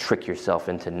and trick yourself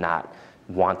into not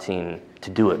wanting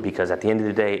to do it. Because at the end of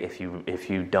the day, if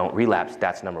you don't relapse,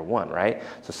 that's number one, right?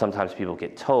 So sometimes people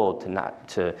get told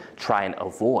to try and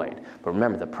avoid. But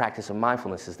remember, the practice of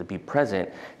mindfulness is to be present.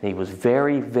 And he was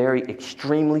very, very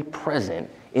extremely present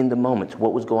in the moment to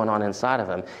what was going on inside of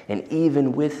him. And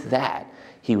even with that,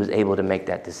 he was able to make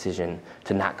that decision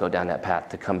to not go down that path,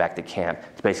 to come back to camp,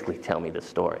 to basically tell me the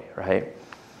story, right?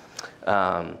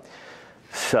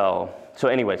 So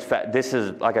anyways, this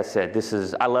is, like I said,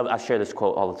 I share this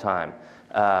quote all the time.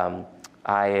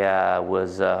 I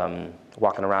was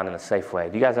walking around in a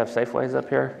Safeway. Do you guys have Safeways up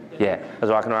here? Yeah. I was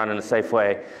walking around in a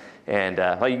Safeway, and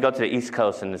well, you go to the East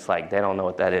Coast, and it's like they don't know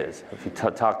what that is. If you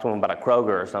talk to them about a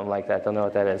Kroger or something like that, they'll know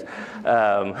what that is.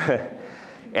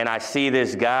 And I see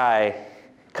this guy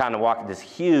kind of walking, this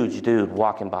huge dude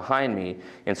walking behind me,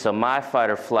 and so my fight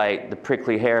or flight, the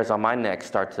prickly hairs on my neck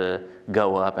start to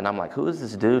go up, and I'm like, who is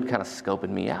this dude kind of scoping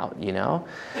me out, you know?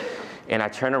 And I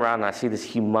turn around and I see this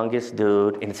humongous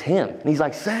dude, and it's him. And he's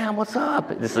like, Sam, what's up?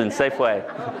 This is in Safeway.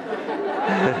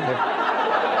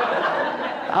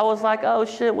 I was like, oh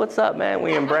shit, what's up, man?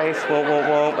 We embrace, whoop,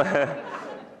 whoop, whoop.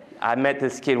 I met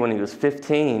this kid when he was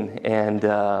 15, and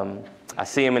I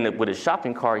see him with his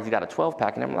shopping cart. He's got a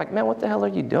 12-pack, and I'm like, man, what the hell are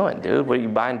you doing, dude? What, are you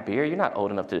buying beer? You're not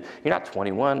old enough to, you're not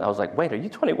 21. I was like, wait, are you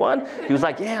 21? He was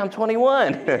like, yeah, I'm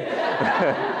 21.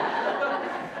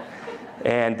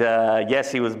 And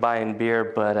yes, he was buying beer,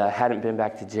 but hadn't been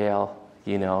back to jail,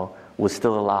 you know, was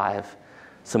still alive.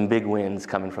 Some big wins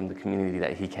coming from the community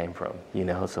that he came from, you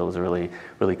know, so it was really,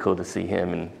 really cool to see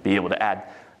him and be able to add.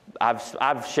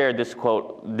 I've shared this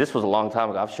quote, this was a long time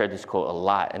ago, I've shared this quote a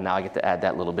lot, and now I get to add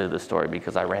that little bit of the story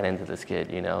because I ran into this kid,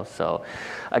 you know. So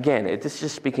again, this is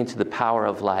just speaking to the power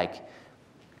of, like,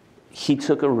 he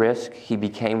took a risk, he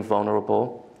became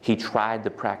vulnerable, he tried the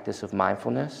practice of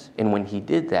mindfulness, and when he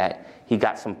did that, he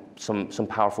got some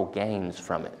powerful gains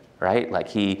from it, right? Like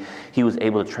he was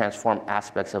able to transform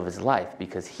aspects of his life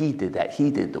because he did that,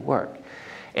 he did the work.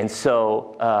 And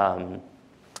so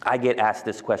I get asked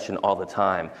this question all the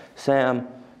time. Sam,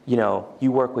 you know,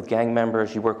 you work with gang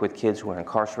members, you work with kids who are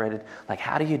incarcerated. Like,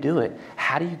 how do you do it?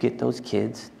 How do you get those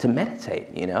kids to meditate,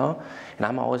 you know? And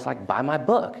I'm always like, buy my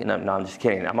book. And no, I'm just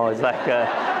kidding. I'm always like,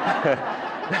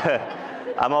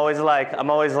 I'm always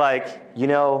like, you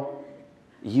know,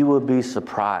 you will be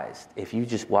surprised if you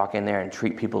just walk in there and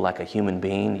treat people like a human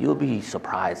being. You'll be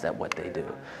surprised at what they do.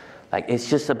 Like, it's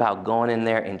just about going in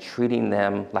there and treating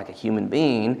them like a human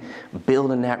being,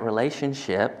 building that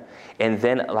relationship, and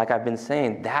then, like I've been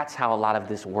saying, that's how a lot of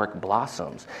this work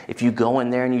blossoms. If you go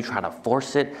in there and you try to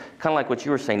force it, kind of like what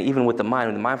you were saying, even with the mind,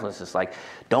 with the mindfulness, it's like,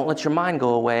 don't let your mind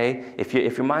go away. If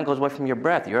your mind goes away from your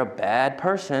breath, you're a bad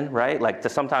person, right? Like,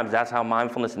 sometimes that's how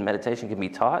mindfulness and meditation can be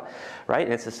taught, right?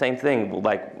 And it's the same thing,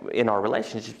 like, in our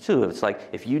relationships, too. It's like,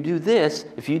 if you do this,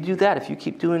 if you do that, if you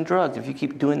keep doing drugs, if you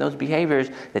keep doing those behaviors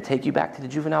that take you back to the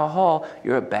juvenile hall,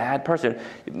 you're a bad person.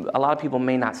 A lot of people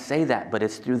may not say that, but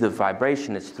it's through the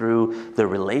vibration, it's through the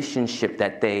relationship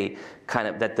that they kind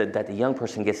of, that the young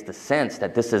person gets the sense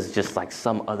that this is just like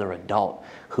some other adult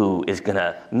who is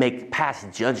gonna pass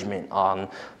judgment on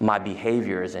my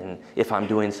behaviors and if I'm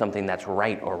doing something that's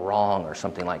right or wrong or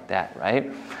something like that,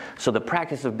 right? So the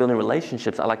practice of building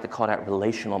relationships, I like to call that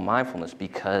relational mindfulness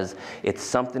because it's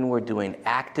something we're doing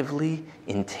actively,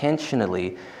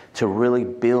 intentionally, to really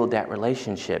build that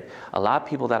relationship. A lot of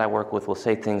people that I work with will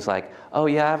say things like, oh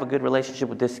yeah, I have a good relationship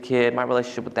with this kid, my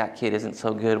relationship with that kid isn't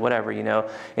so good, whatever, you know,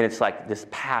 and it's like this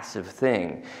passive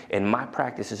thing. And my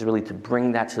practice is really to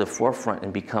bring that to the forefront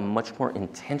and become much more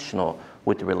intentional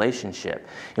with the relationship.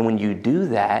 And when you do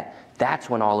that, that's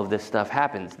when all of this stuff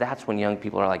happens. That's when young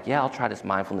people are like, yeah, I'll try this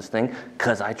mindfulness thing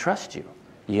because I trust you.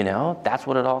 You know, that's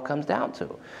what it all comes down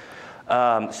to.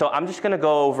 So I'm just going to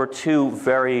go over two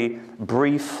very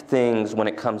brief things when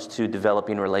it comes to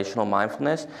developing relational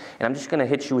mindfulness. And I'm just going to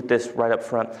hit you with this right up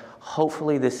front.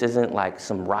 Hopefully this isn't like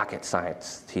some rocket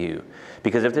science to you.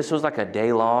 Because if this was like a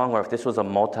day long or if this was a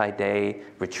multi-day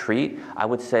retreat, I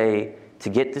would say to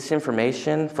get this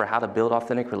information for how to build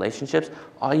authentic relationships,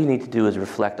 all you need to do is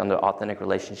reflect on the authentic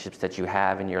relationships that you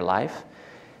have in your life.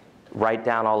 Write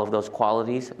down all of those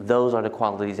qualities. Those are the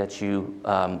qualities that you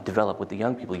develop with the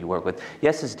young people you work with.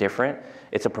 Yes, it's different.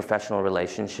 It's a professional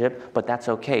relationship, but that's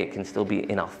okay. It can still be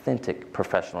an authentic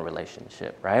professional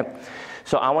relationship, right?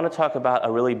 So I want to talk about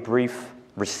a really brief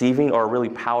receiving or a really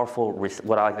powerful,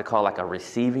 what I like to call like a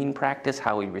receiving practice,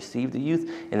 how we receive the youth,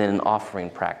 and then an offering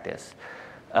practice.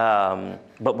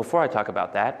 But before I talk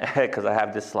about that, because I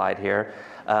have this slide here,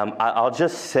 I'll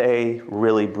just say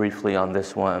really briefly on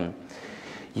this one.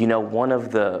 You know, one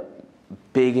of the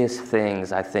biggest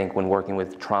things I think when working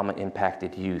with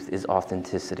trauma-impacted youth is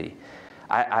authenticity.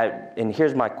 And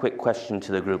here's my quick question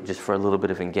to the group, just for a little bit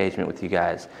of engagement with you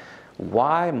guys.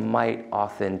 Why might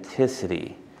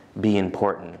authenticity be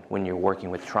important when you're working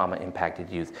with trauma-impacted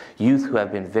youth? Youth who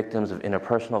have been victims of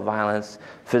interpersonal violence,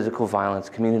 physical violence,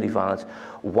 community violence.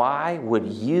 Why would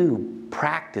you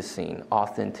practicing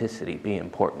authenticity be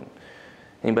important?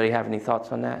 Anybody have any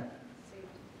thoughts on that?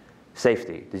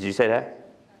 Safety. Did you say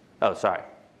that? Oh, sorry.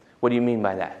 What do you mean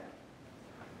by that?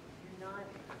 If you're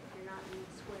not being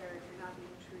square, if you're not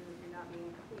being true, if you're not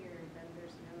being clear, then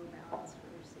there's no balance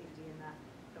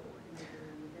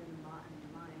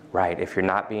Right. If you're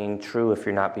not being true, if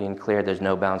you're not being clear, there's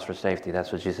no bounds for safety.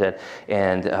 That's what you said.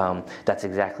 And that's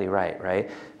exactly right, right?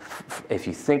 If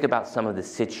you think about some of the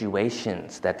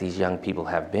situations that these young people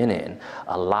have been in,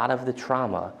 a lot of the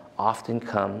trauma often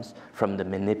comes from the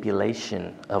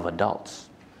manipulation of adults,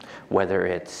 whether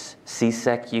it's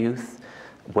CSEC youth,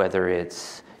 whether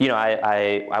it's, you know,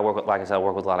 I work with, like I said, I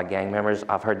work with a lot of gang members.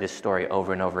 I've heard this story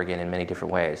over and over again in many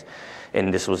different ways.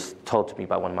 And this was told to me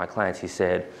by one of my clients. He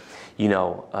said, you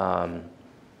know,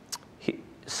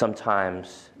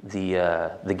 sometimes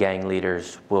the gang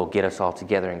leaders will get us all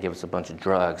together and give us a bunch of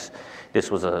drugs.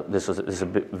 This is a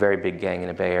very big gang in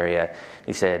the Bay Area.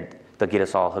 He said they'll get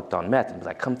us all hooked on meth and be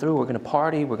like, come through, we're gonna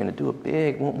party, we're gonna do a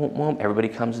big whoom, whoom, whoom. Everybody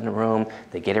comes in the room,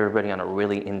 they get everybody on a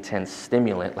really intense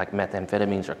stimulant like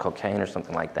methamphetamines or cocaine or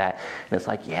something like that. And it's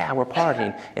like, yeah, we're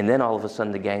partying. And then all of a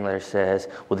sudden the gang leader says,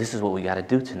 well, this is what we gotta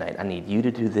do tonight. I need you to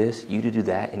do this, you to do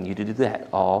that, and you to do that.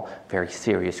 All very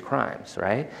serious crimes,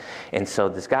 right? And so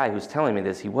this guy who's telling me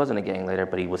this, he wasn't a gang leader,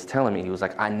 but he was telling me, he was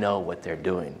like, I know what they're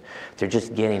doing. They're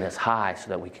just getting us high so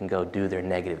that we can go do their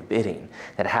negative bidding.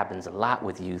 That happens a lot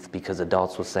with youth because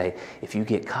adults will say, if you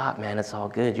get caught, man, it's all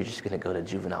good. You're just going to go to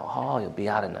juvenile hall. You'll be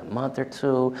out in a month or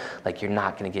two. Like, you're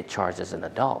not going to get charged as an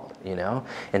adult, you know?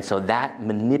 And so that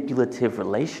manipulative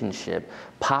relationship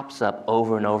pops up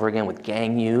over and over again with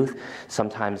gang youth,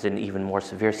 sometimes in even more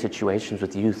severe situations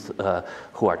with youth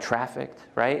who are trafficked,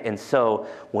 right? And so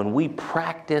when we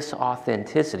practice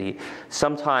authenticity,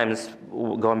 sometimes,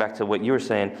 going back to what you were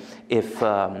saying, if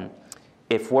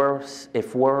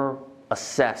we're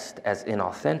assessed as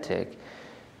inauthentic,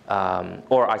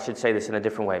 or I should say this in a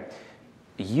different way,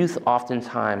 youth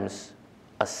oftentimes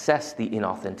assess the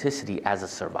inauthenticity as a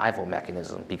survival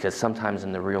mechanism, because sometimes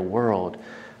in the real world,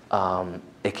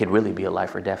 it could really be a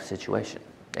life or death situation.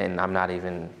 And I'm not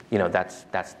even, you know, that's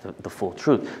the full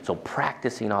truth. So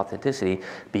practicing authenticity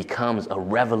becomes a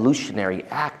revolutionary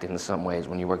act in some ways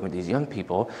when you're working with these young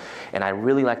people. And I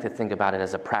really like to think about it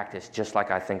as a practice, just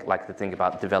like I like to think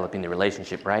about developing the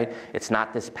relationship, right? It's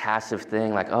not this passive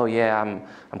thing like, oh yeah,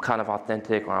 I'm kind of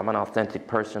authentic, or I'm an authentic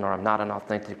person, or I'm not an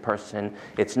authentic person.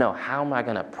 It's no, how am I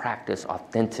gonna practice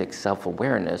authentic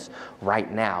self-awareness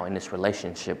right now in this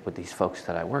relationship with these folks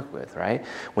that I work with, right?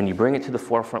 When you bring it to the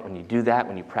forefront, when you do that,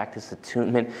 when you practice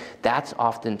attunement, that's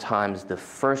oftentimes the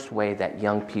first way that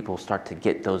young people start to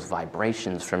get those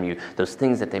vibrations from you, those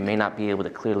things that they may not be able to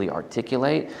clearly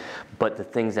articulate, but the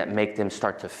things that make them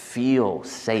start to feel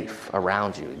safe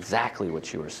around you, exactly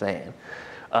what you were saying.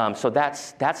 So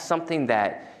that's something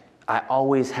that I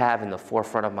always have in the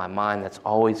forefront of my mind, that's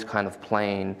always kind of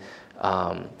playing,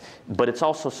 but it's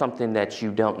also something that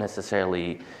you don't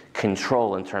necessarily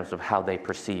control in terms of how they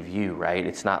perceive you, right?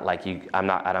 It's not like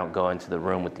I don't go into the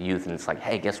room with the youth and it's like,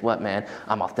 hey, guess what, man?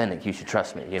 I'm authentic, you should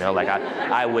trust me, you know? Like,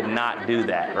 I would not do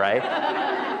that,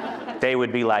 right? They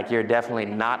would be like, you're definitely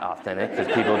not authentic, because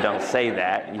people don't say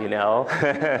that, you know?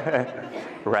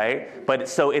 Right? But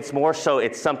so it's more so,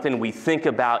 it's something we think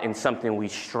about and something we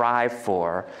strive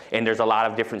for. And there's a lot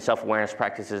of different self-awareness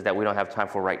practices that we don't have time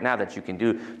for right now that you can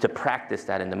do to practice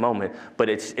that in the moment. But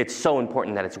it's so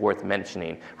important that it's worth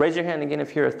mentioning. Raise your hand again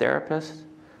if you're a therapist.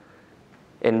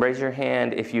 And raise your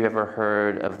hand if you ever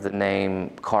heard of the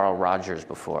name Carl Rogers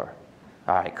before.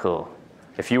 All right, cool.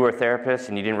 If you were a therapist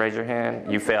and you didn't raise your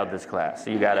hand, you failed this class. So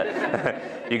you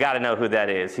gotta know who that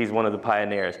is. He's one of the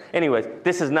pioneers. Anyways,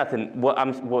 this is nothing.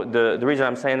 The reason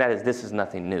I'm saying that is this is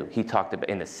nothing new. He talked about,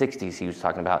 in the 60s, he was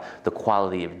talking about the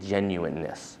quality of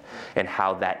genuineness and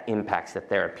how that impacts the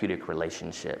therapeutic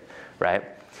relationship, right?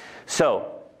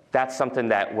 So that's something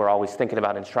that we're always thinking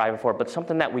about and striving for, but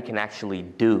something that we can actually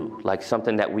do, like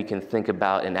something that we can think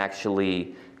about and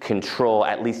actually control,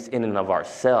 at least in and of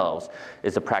ourselves,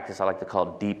 is a practice I like to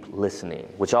call deep listening,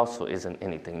 which also isn't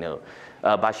anything new.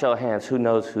 By show of hands, who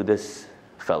knows who this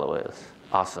fellow is?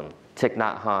 Awesome. Thich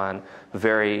Nhat Hanh,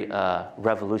 very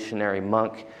revolutionary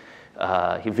monk.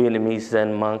 He Vietnamese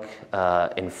Zen monk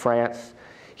in France.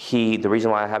 The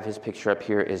reason why I have his picture up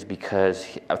here is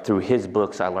because through his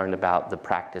books I learned about the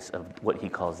practice of what he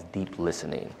calls deep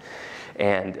listening.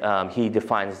 And he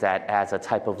defines that as a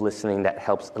type of listening that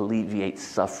helps alleviate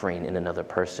suffering in another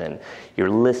person. You're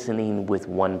listening with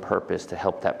one purpose, to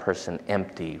help that person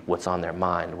empty what's on their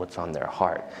mind, what's on their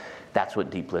heart. That's what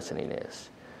deep listening is.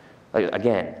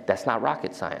 Again, that's not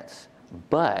rocket science,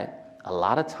 but a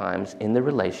lot of times in the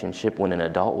relationship, when an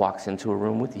adult walks into a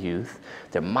room with youth,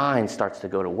 their mind starts to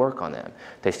go to work on them.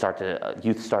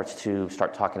 Youth starts to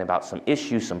talking about some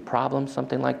issue, some problem,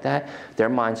 something like that. Their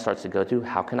mind starts to go to,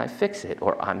 how can I fix it?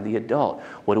 Or I'm the adult.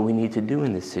 What do we need to do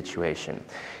in this situation?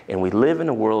 And we live in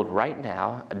a world right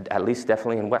now, at least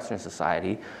definitely in Western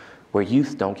society, where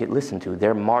youth don't get listened to.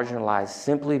 They're marginalized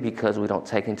simply because we don't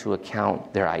take into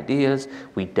account their ideas.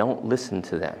 We don't listen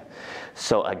to them.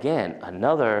 So again,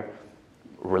 another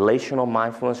relational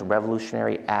mindfulness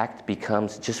revolutionary act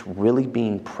becomes just really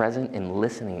being present and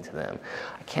listening to them.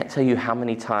 I can't tell you how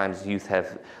many times youth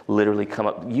have literally come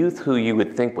up, youth who you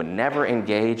would think would never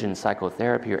engage in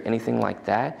psychotherapy or anything like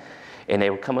that, and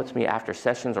they would come up to me after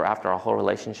sessions or after our whole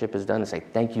relationship is done and say,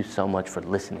 thank you so much for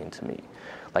listening to me.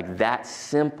 Like that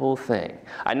simple thing.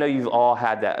 I know you've all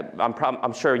had that,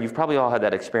 I'm sure you've probably all had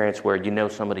that experience where you know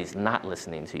somebody's not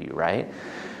listening to you, right?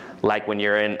 Like when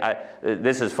you're in,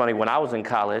 this is funny, when I was in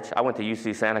college, I went to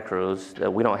UC Santa Cruz.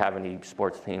 We don't have any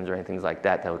sports teams or anything like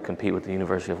that that would compete with the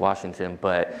University of Washington,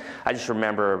 but I just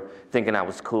remember thinking I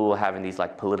was cool, having these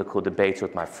like political debates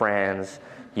with my friends,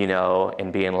 you know,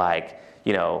 and being like,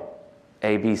 you know,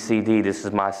 A, B, C, D, this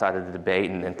is my side of the debate,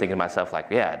 and then thinking to myself like,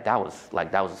 yeah, that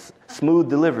was smooth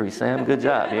delivery, Sam, good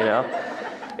job, you know?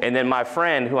 And then my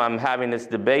friend who I'm having this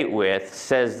debate with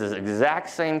says the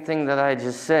exact same thing that I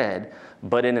just said,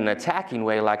 but in an attacking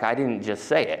way, like I didn't just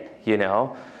say it, you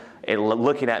know? And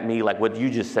looking at me like what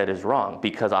you just said is wrong,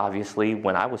 because obviously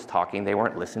when I was talking, they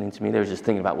weren't listening to me, they were just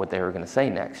thinking about what they were gonna say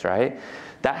next, right?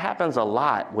 That happens a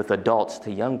lot with adults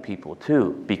to young people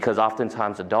too, because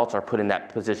oftentimes adults are put in that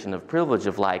position of privilege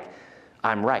of like,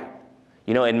 I'm right.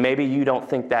 You know, and maybe you don't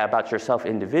think that about yourself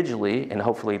individually, and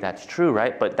hopefully that's true,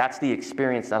 right? But that's the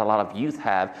experience that a lot of youth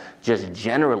have just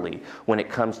generally when it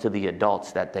comes to the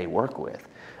adults that they work with,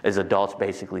 is adults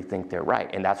basically think they're right.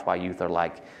 And that's why youth are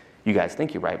like, you guys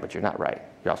think you're right, but you're not right.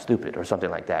 You're all stupid or something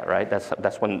like that, right?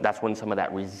 That's when some of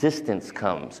that resistance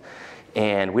comes.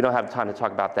 And we don't have time to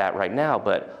talk about that right now,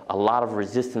 but a lot of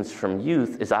resistance from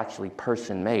youth is actually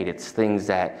person-made. It's things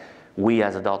that we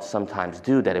as adults sometimes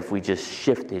do that if we just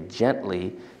shifted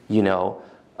gently, you know,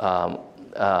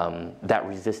 that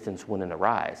resistance wouldn't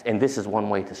arise. And this is one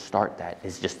way to start that,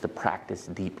 is just to practice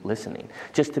deep listening,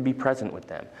 just to be present with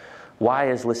them.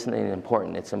 Why is listening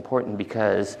important? It's important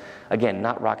because, again,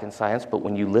 not rocket science, but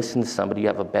when you listen to somebody, you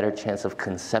have a better chance of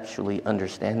conceptually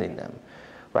understanding them,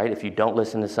 right? If you don't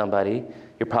listen to somebody,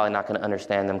 you're probably not going to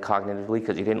understand them cognitively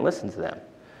because you didn't listen to them.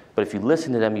 But if you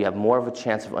listen to them, you have more of a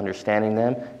chance of understanding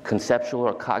them. Conceptual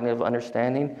or cognitive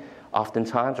understanding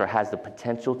oftentimes, or has the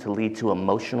potential to lead to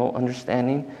emotional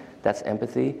understanding. That's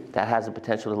empathy. That has the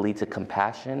potential to lead to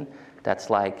compassion.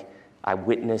 That's like, I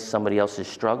witness somebody else's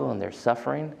struggle and their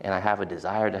suffering, and I have a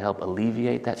desire to help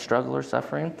alleviate that struggle or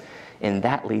suffering, and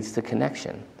that leads to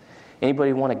connection.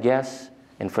 Anybody want to guess?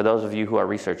 And for those of you who are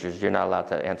researchers, you're not allowed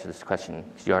to answer this question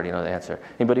because you already know the answer.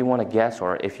 Anybody want to guess,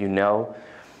 or if you know,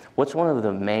 what's one of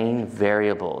the main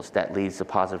variables that leads to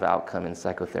positive outcome in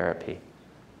psychotherapy?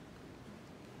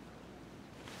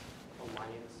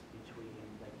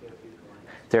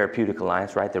 Therapeutic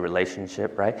alliance, right? The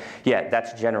relationship, right? Yeah,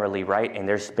 that's generally right. And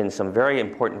there's been some very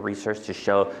important research to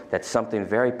show that something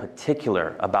very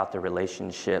particular about the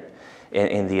relationship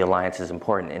in the alliance is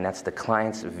important, and that's the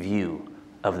client's view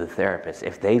of the therapist.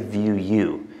 If they view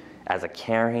you as a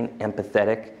caring,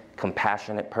 empathetic,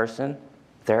 compassionate person,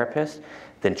 therapist,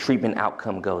 then treatment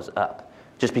outcome goes up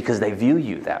just because they view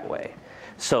you that way.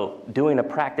 So doing a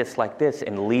practice like this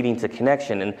and leading to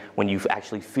connection, and when you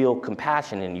actually feel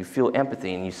compassion and you feel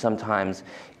empathy, and you sometimes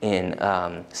in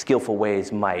skillful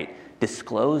ways might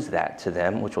disclose that to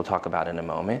them, which we'll talk about in a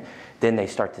moment, then they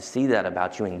start to see that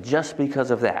about you. And just because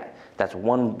of that, that's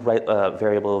one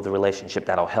variable of the relationship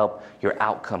that'll help your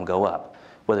outcome go up.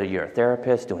 Whether you're a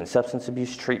therapist doing substance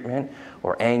abuse treatment,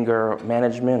 or anger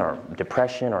management, or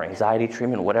depression, or anxiety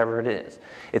treatment, whatever it is.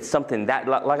 It's something that,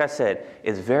 like I said,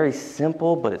 is very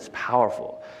simple, but it's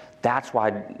powerful. That's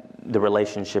why the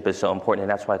relationship is so important,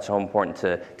 and that's why it's so important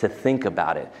to think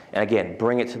about it. And again,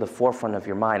 bring it to the forefront of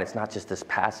your mind. It's not just this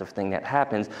passive thing that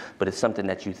happens, but it's something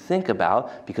that you think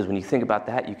about, because when you think about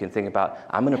that, you can think about,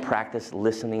 I'm going to practice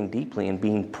listening deeply and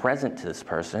being present to this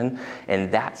person,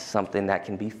 and that's something that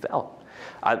can be felt.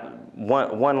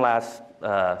 One last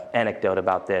anecdote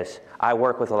about this. I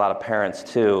work with a lot of parents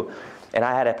too, and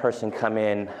I had a person come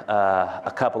in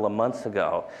a couple of months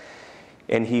ago,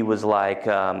 and he was like,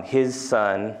 his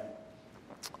son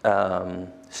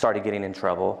started getting in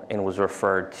trouble and was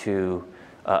referred to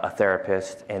a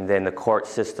therapist, and then the court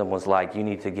system was like, you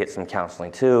need to get some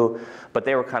counseling too, but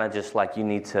they were kind of just like, you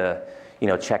need to, you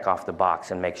know, check off the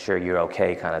box and make sure you're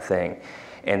okay kind of thing.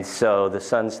 And so the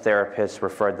son's therapist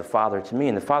referred the father to me,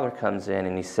 and the father comes in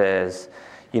and he says,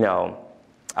 you know,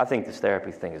 I think this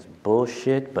therapy thing is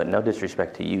bullshit, but no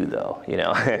disrespect to you though, you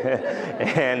know.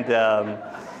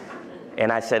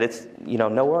 And I said, it's,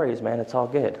 no worries, man, it's all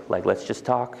good. Like, let's just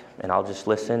talk, and I'll just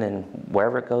listen, and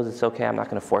wherever it goes, it's okay. I'm not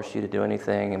going to force you to do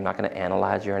anything. I'm not going to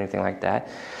analyze you or anything like that.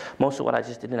 Most of what I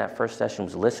just did in that first session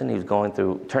was listen. He was going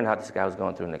through, turned out this guy was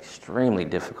going through an extremely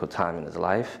difficult time in his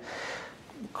life.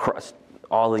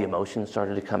 All the emotions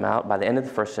started to come out. By the end of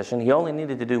the first session, he only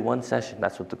needed to do one session.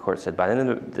 That's what the court said. By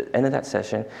the end of that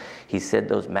session, he said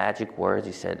those magic words.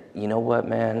 He said, you know what,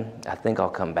 man, I think I'll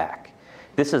come back.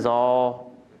 This is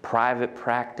all private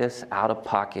practice, out of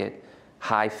pocket,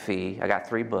 high fee. I got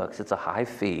 3 books. It's a high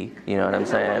fee. You know what I'm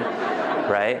saying?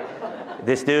 Right?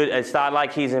 This dude, it's not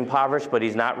like he's impoverished, but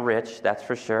he's not rich, that's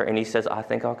for sure. And he says, I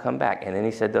think I'll come back. And then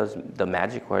he said the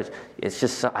magic words. It's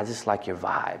just, I just like your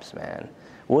vibes, man.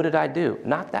 What did I do?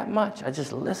 Not that much. I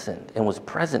just listened and was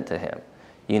present to him.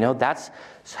 That's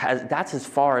as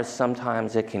far as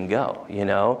sometimes it can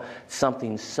go,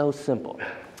 something so simple.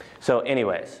 So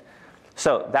anyways,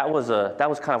 so that was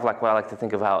kind of like what I like to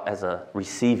think about as a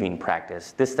receiving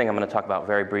practice. This thing I'm going to talk about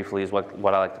very briefly is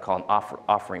what I like to call an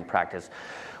offering practice,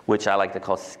 which I like to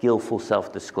call skillful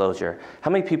self-disclosure.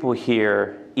 How many people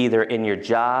here, either in your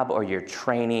job or your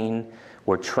training,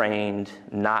 were trained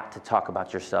not to talk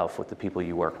about yourself with the people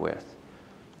you work with?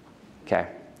 Okay,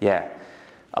 yeah.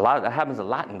 That happens a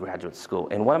lot in graduate school.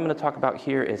 And what I'm going to talk about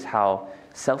here is how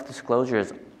self-disclosure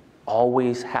is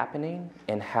always happening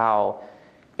and how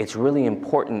it's really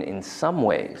important in some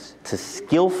ways to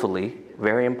skillfully,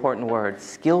 very important word,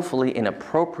 skillfully and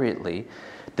appropriately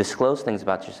disclose things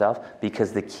about yourself,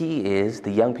 because the key is the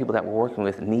young people that we're working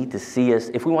with need to see us.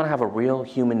 If we want to have a real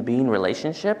human being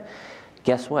relationship,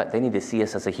 guess what? They need to see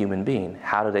us as a human being.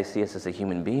 How do they see us as a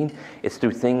human being? It's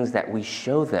through things that we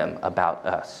show them about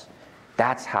us.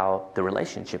 That's how the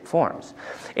relationship forms.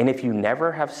 And if you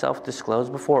never have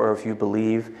self-disclosed before, or if you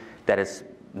believe that it's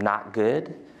not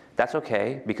good, that's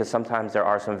okay, because sometimes there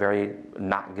are some very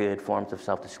not good forms of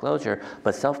self-disclosure,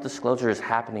 but self-disclosure is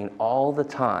happening all the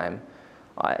time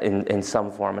in some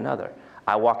form or another.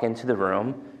 I walk into the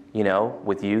room,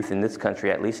 with youth in this country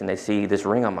at least, and they see this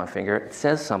ring on my finger, it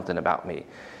says something about me.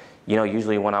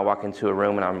 Usually when I walk into a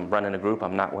room and I'm running a group,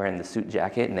 I'm not wearing the suit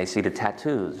jacket, and they see the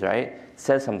tattoos, right? It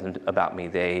says something about me.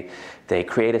 They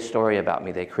create a story about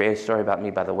me. They create a story about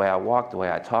me by the way I walk, the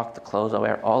way I talk, the clothes I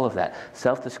wear, all of that.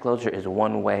 Self-disclosure is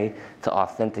one way to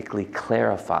authentically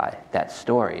clarify that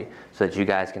story so that you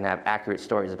guys can have accurate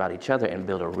stories about each other and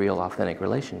build a real, authentic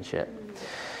relationship.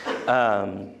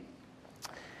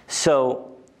 So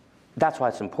that's why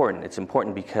it's important. It's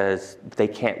important because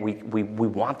we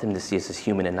want them to see us as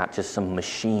human and not just some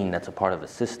machine that's a part of a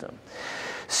system.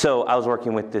 So I was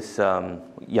working with this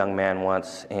young man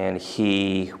once, and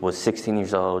he was 16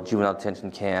 years old, juvenile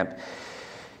detention camp.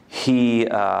 He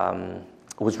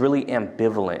was really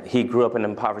ambivalent. He grew up in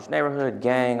an impoverished neighborhood,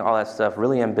 gang, all that stuff,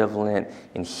 really ambivalent,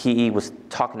 and he was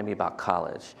talking to me about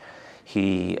college.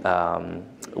 He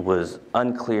was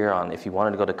unclear on if he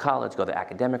wanted to go to college, go the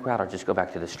academic route, or just go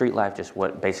back to the street life, just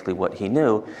basically what he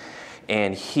knew.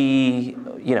 And he,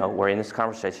 we're in this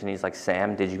conversation, he's like,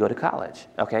 Sam, did you go to college?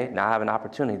 Okay, now I have an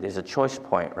opportunity. There's a choice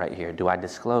point right here. Do I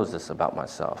disclose this about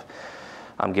myself?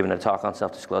 I'm giving a talk on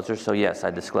self-disclosure, so yes, I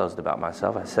disclosed about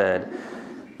myself. I said,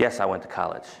 yes, I went to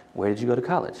college. Where did you go to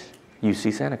college?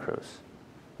 UC Santa Cruz.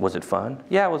 Was it fun?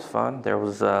 Yeah, it was fun. There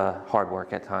was hard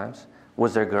work at times.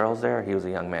 Was there girls there? He was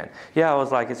a young man. Yeah, I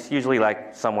was like, it's usually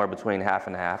like somewhere between half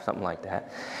and half, something like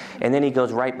that. And then he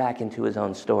goes right back into his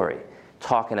own story,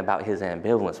 talking about his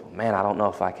ambivalence. Well, man, I don't know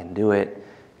if I can do it.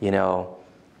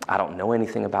 I don't know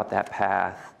anything about that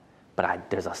path,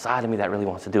 but there's a side of me that really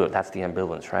wants to do it. That's the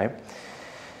ambivalence, right?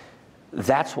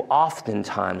 That's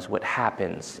oftentimes what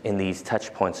happens in these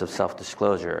touch points of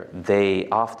self-disclosure.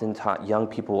 Young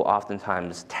people will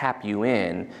oftentimes tap you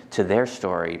in to their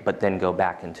story, but then go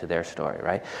back into their story,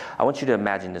 right? I want you to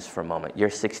imagine this for a moment. You're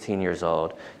 16 years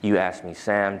old. You ask me,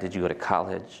 Sam, did you go to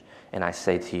college? And I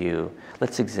say to you,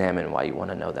 let's examine why you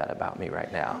want to know that about me right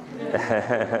now.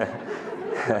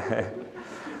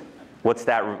 What's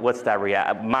that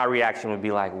reaction? My reaction would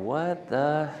be like, what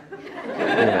the,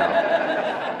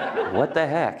 what the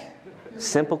heck?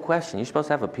 Simple question. You're supposed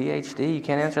to have a Ph.D. You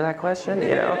can't answer that question,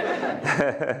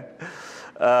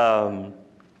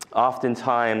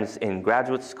 Oftentimes in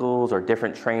graduate schools or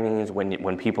different trainings,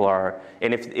 when people are,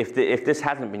 and if this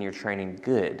hasn't been your training,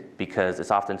 good, because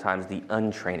it's oftentimes the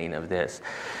untraining of this.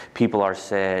 People are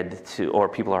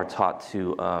taught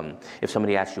to, if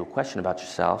somebody asks you a question about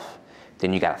yourself,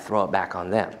 then you got to throw it back on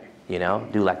them,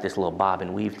 do like this little bob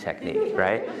and weave technique,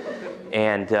 right?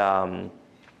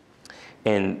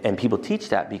 And people teach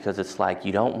that because it's like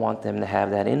you don't want them to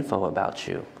have that info about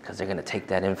you, because they're going to take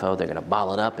that info, they're going to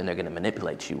bottle it up, and they're going to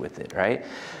manipulate you with it, right?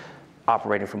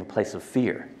 operating from a place of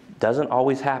fear. Doesn't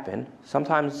always happen.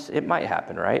 Sometimes it might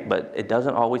happen, right? But it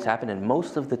doesn't always happen, and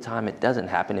most of the time it doesn't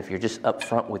happen if you're just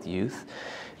upfront with youth.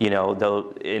 You know,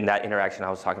 though in that interaction I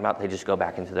was talking about, they just go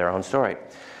back into their own story.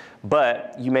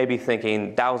 But you may be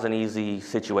thinking, that was an easy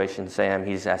situation, Sam.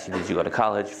 He's asked you, did you go to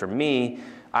college? For me,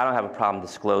 I don't have a problem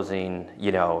disclosing,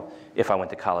 you know, if I went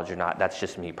to college or not. That's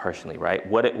just me personally, right?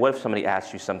 What if somebody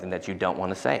asks you something that you don't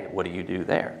want to say? What do you do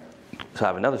there? So I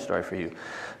have another story for you.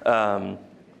 I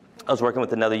was working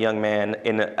with another young man,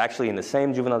 actually in the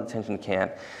same juvenile detention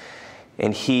camp,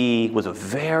 and he was a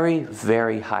very,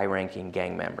 very high-ranking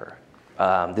gang member.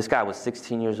 This guy was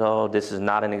 16 years old. This is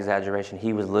not an exaggeration.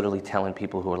 He was literally telling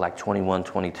people who were like 21,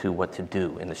 22 what to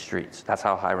do in the streets. That's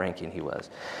how high-ranking he was.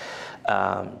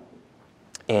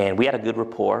 And we had a good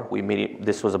rapport.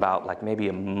 This was about like maybe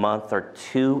a month or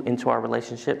two into our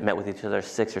relationship, met with each other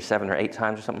 6 or 7 or 8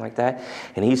 times or something like that.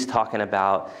 And he's talking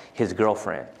about his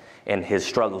girlfriend and his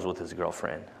struggles with his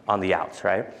girlfriend on the outs,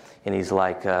 right? And he's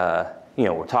like, you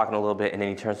know, we're talking a little bit, and then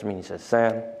he turns to me and he says,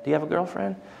 Sam, do you have a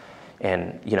girlfriend?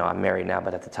 And, you know, I'm married now,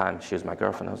 but at the time she was my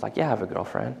girlfriend. I was like, yeah, I have a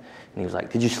girlfriend. And he was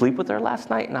like, did you sleep with her last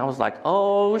night? And I was like,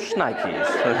 oh, shnikes.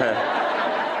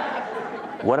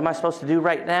 What am I supposed to do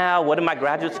right now? What did my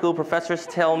graduate school professors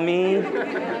tell me?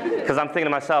 Because I'm thinking to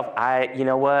myself, you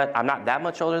know what? I'm not that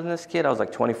much older than this kid. I was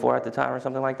like 24 at the time or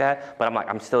something like that. But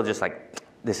I'm still just like,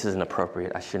 this isn't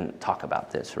appropriate. I shouldn't talk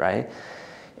about this, right?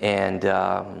 And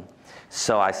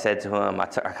so I said to him, I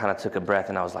kind of took a breath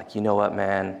and I was like, you know what,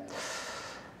 man?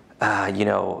 You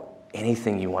know,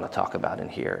 anything you want to talk about in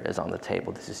here is on the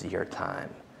table. This is your time.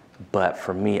 But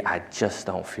for me, I just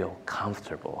don't feel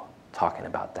comfortable talking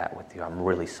about that with you. I'm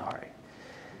really sorry.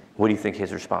 What do you think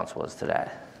his response was to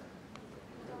that?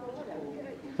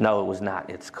 No, it was not.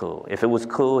 It's cool. If it was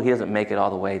cool, he doesn't make it all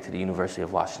the way to the University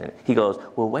of Washington. He goes,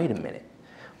 well, wait a minute.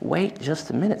 Wait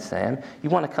just a minute, Sam. You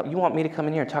want me to come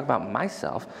in here and talk about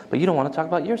myself, but you don't want to talk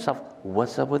about yourself.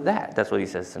 What's up with that? That's what he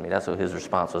says to me. That's what his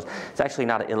response was. It's actually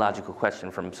not an illogical question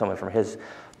from someone from his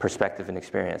perspective and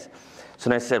experience.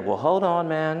 So then I said, well, hold on,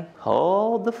 man.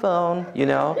 Hold the phone, you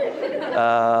know.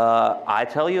 I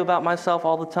tell you about myself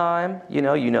all the time. You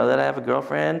know that I have a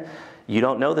girlfriend. You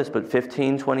don't know this, but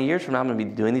 15, 20 years from now, I'm going to be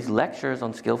doing these lectures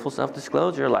on skillful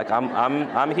self-disclosure. Like,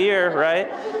 I'm here, right?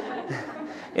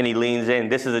 And he leans in.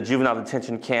 This is a juvenile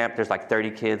detention camp. There's like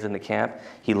 30 kids in the camp.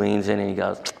 He leans in and he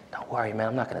goes, don't worry, man.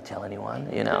 I'm not going to tell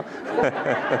anyone, you know.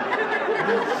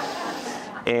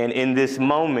 And in this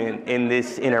moment, in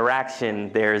this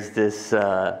interaction, there's this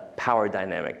power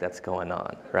dynamic that's going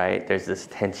on, right? There's this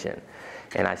tension.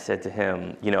 And I said to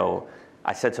him, you know,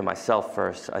 I said to myself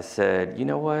first, I said, you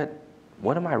know what?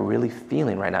 What am I really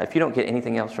feeling right now? If you don't get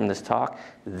anything else from this talk,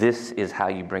 this is how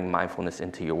you bring mindfulness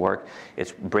into your work.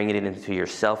 It's bringing it into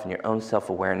yourself and your own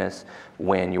self-awareness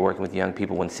when you're working with young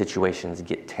people, when situations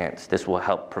get tense. This will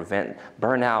help prevent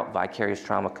burnout, vicarious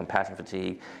trauma, compassion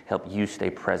fatigue, help you stay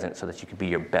present so that you can be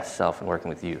your best self in working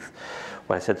with youth.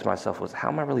 What I said to myself was, how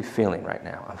am I really feeling right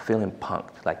now? I'm feeling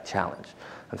punked, like challenged.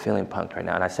 I'm feeling punked right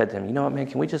now. And I said to him, you know what, man,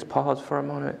 can we just pause for a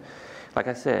moment? Like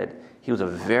I said, he was a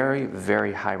very,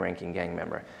 very high-ranking gang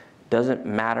member. Doesn't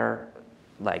matter,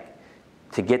 like,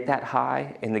 to get that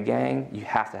high in the gang, you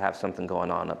have to have something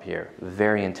going on up here.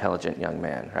 Very intelligent young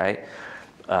man, right?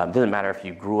 Doesn't matter if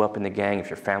you grew up in the gang, if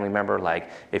you're a family member,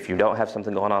 like, if you don't have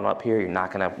something going on up here, you're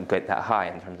not gonna get that high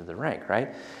in terms of the rank,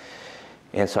 right?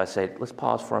 And so I said, let's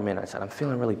pause for a minute. I said, I'm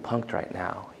feeling really punked right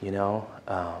now, you know?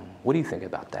 What do you think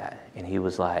about that? And he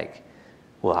was like,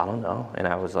 well, I don't know. And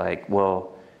I was like,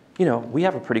 well, you know, we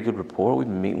have a pretty good rapport. We've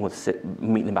been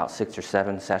meeting about 6 or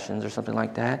 7 sessions or something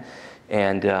like that.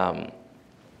 And,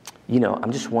 you know,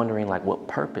 I'm just wondering, like, what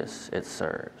purpose it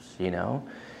serves, you know?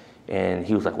 And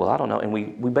he was like, well, I don't know. And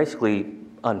we basically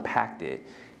unpacked it.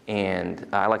 And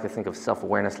I like to think of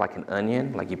self-awareness like an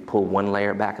onion. Like, you pull one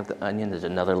layer back of the onion, there's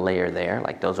another layer there.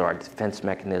 Like, those are our defense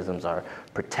mechanisms, our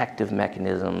protective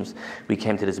mechanisms. We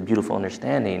came to this beautiful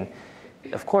understanding.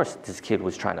 Of course, this kid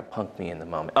was trying to punk me in the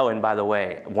moment. Oh, and by the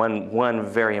way, one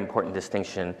very important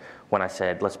distinction when I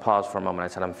said, let's pause for a moment, I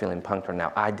said, I'm feeling punked right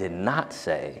now. I did not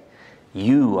say,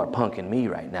 you are punking me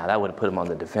right now. That would have put him on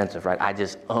the defensive, right? I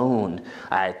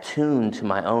attuned to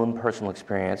my own personal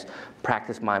experience,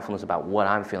 practiced mindfulness about what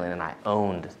I'm feeling, and I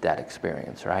owned that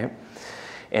experience, right?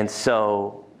 And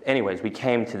so, anyways, we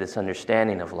came to this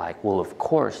understanding of like, well, of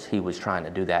course he was trying to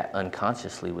do that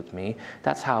unconsciously with me.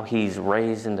 That's how he's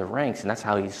raised in the ranks, and that's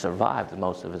how he's survived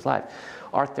most of his life.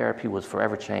 Our therapy was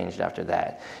forever changed after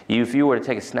that. If you were to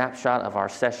take a snapshot of our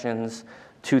sessions,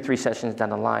 2-3 sessions down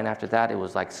the line after that, it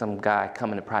was like some guy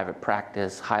coming to private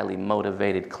practice, highly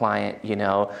motivated client, you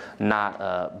know, not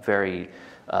a very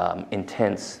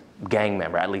intense gang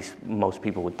member, at least most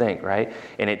people would think, right?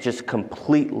 And it just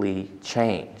completely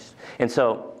changed. And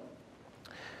so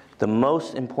the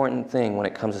most important thing when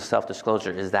it comes to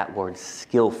self-disclosure is that word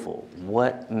skillful.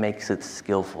 What makes it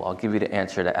skillful? I'll give you the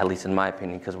answer to, at least in my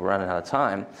opinion, because we're running out of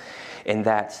time. And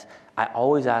that's, I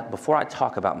always ask, before I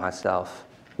talk about myself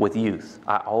with youth,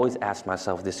 I always ask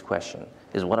myself this question: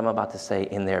 is what I'm about to say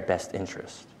in their best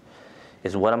interest?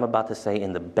 Is what I'm about to say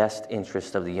in the best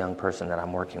interest of the young person that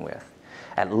I'm working with?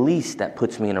 At least that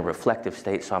puts me in a reflective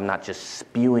state, so I'm not just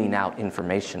spewing out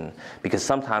information, because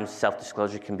sometimes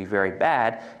self-disclosure can be very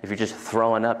bad if you're just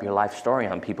throwing up your life story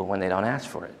on people when they don't ask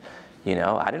for it. You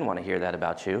know, I didn't want to hear that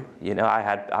about you. You know,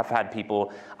 I've had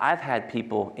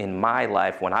people in my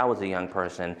life when I was a young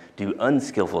person do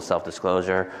unskillful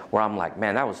self-disclosure where I'm like,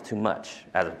 man, that was too much.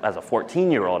 As a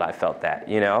 14-year-old, I felt that,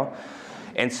 you know?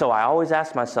 And so I always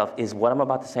ask myself, is what I'm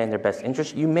about to say in their best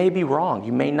interest? You may be wrong.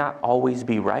 You may not always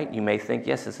be right. You may think,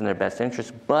 yes, it's in their best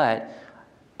interest, but,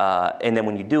 and then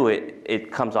when you do it,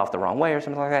 it comes off the wrong way or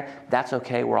something like that. That's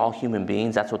okay. We're all human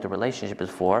beings. That's what the relationship is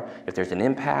for. If there's an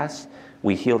impasse,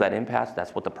 we heal that impasse.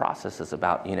 That's what the process is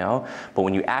about, you know? But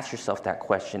when you ask yourself that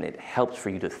question, it helps for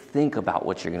you to think about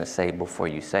what you're going to say before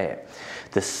you say it.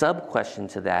 The sub-question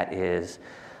to that is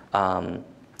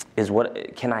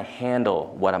what can I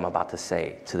handle what I'm about to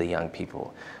say to the young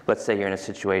people? Let's say you're in a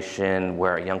situation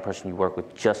where a young person you work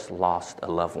with just lost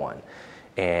a loved one,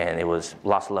 and it was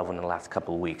lost a loved one in the last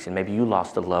couple of weeks, and maybe you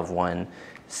lost a loved one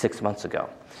 6 months ago,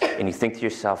 and you think to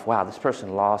yourself, wow, this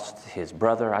person lost his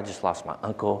brother, I just lost my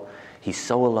uncle, he's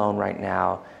so alone right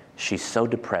now, she's so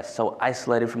depressed, so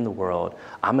isolated from the world.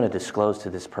 I'm going to disclose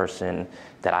to this person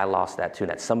that I lost that too,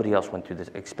 that somebody else went through this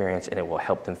experience, and it will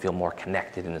help them feel more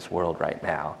connected in this world right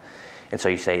now. And so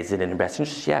you say, is it in their best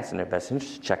interest? Yes, in their best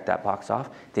interest. Check that box off.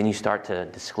 Then you start to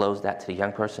disclose that to the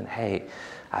young person. Hey,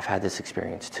 I've had this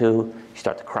experience too. You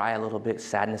start to cry a little bit.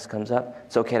 Sadness comes up.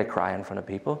 It's okay to cry in front of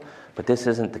people, but this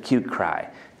isn't the cute cry.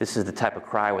 This is the type of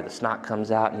cry where the snot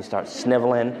comes out and you start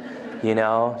sniveling, you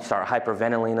know, start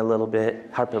hyperventilating a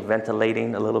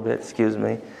little bit, excuse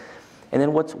me. And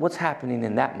then what's happening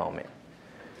in that moment?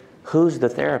 Who's the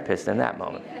therapist in that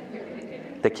moment?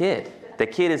 The kid. The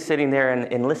kid is sitting there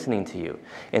and listening to you.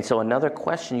 And so another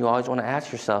question you always want to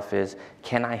ask yourself is,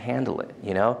 can I handle it?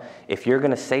 You know, if you're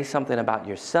going to say something about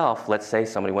yourself, let's say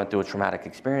somebody went through a traumatic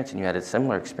experience and you had a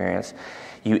similar experience,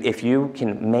 if you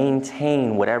can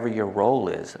maintain whatever your role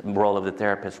is, role of the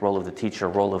therapist, role of the teacher,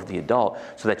 role of the adult,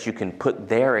 so that you can put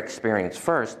their experience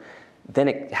first, then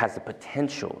it has the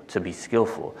potential to be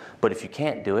skillful. But if you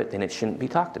can't do it, then it shouldn't be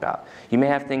talked about. You may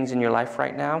have things in your life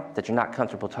right now that you're not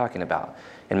comfortable talking about.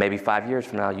 And maybe 5 years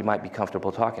from now, you might be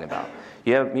comfortable talking about.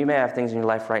 You may have things in your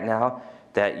life right now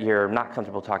that you're not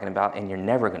comfortable talking about, and you're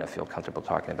never going to feel comfortable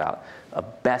talking about. A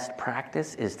best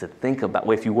practice is to think about,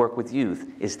 well, if you work with youth,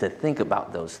 is to think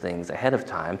about those things ahead of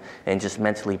time and just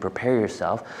mentally prepare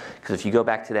yourself. Because if you go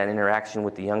back to that interaction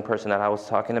with the young person that I was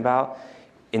talking about,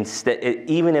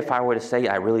 even if I were to say,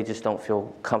 I really just don't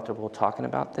feel comfortable talking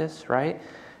about this, right?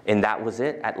 And that was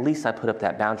it, at least I put up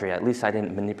that boundary. At least I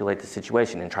didn't manipulate the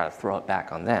situation and try to throw it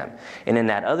back on them. And in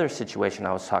that other situation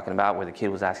I was talking about where the kid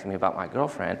was asking me about my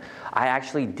girlfriend, I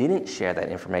actually didn't share that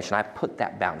information. I put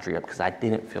that boundary up because I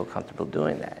didn't feel comfortable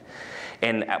doing that.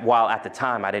 And while at the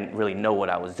time I didn't really know what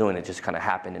I was doing, it just kind of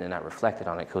happened, and then I reflected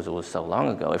on it because it was so long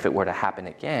ago. If it were to happen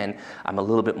again, I'm a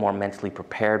little bit more mentally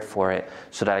prepared for it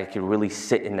so that I could really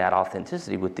sit in that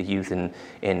authenticity with the youth and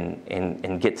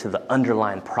get to the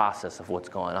underlying process of what's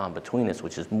going on between us,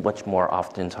 which is much more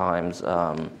oftentimes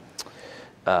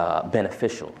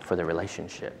beneficial for the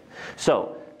relationship.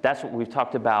 So that's what we've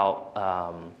talked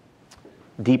about.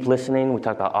 Deep listening, we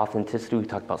talked about authenticity, we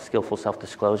talked about skillful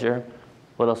self-disclosure.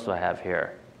 What else do I have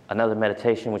here? Another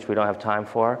meditation, which we don't have time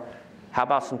for. How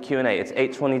about some Q&A? It's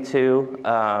 8:22.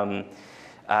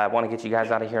 I want to get you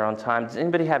guys out of here on time. Does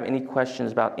anybody have any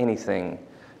questions about anything?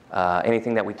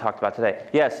 Anything that we talked about today?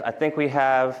 Yes, I think we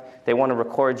have. They want to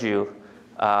record you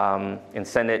and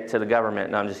send it to the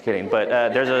government. No, I'm just kidding. But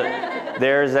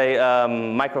there's a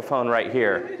microphone right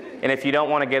here. And if you don't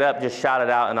want to get up, just shout it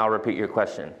out and I'll repeat your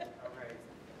question. Okay.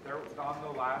 There, on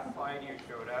the last slide you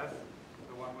showed us,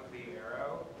 the one with the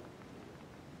arrow,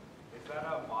 is that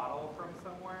a model from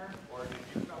somewhere, or did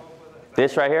you come up with it?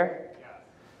 This right here? Yes.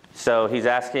 So he's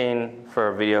asking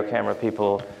for video camera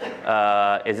people,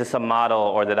 is this a model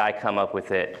or did I come up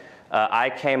with it? I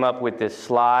came up with this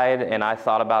slide and I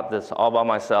thought about this all by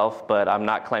myself, but I'm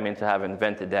not claiming to have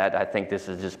invented that. I think this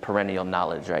is just perennial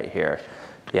knowledge right here.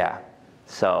 Yeah.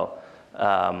 So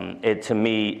to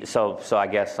me, so I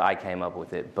guess I came up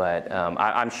with it, but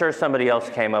I'm sure somebody else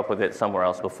came up with it somewhere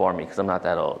else before me because I'm not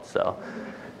that old. So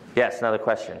Yes, another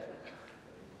question.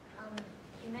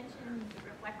 You mentioned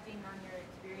reflecting on your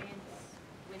experience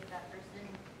with that person,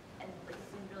 and like it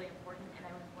seems really important. And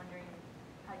I was wondering,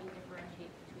 how do you differentiate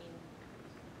between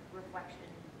reflection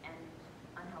and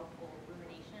unhelpful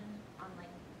rumination on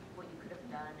like what you could have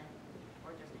done,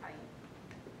 or just how you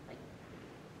like?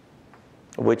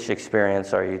 Which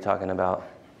experience are you talking about?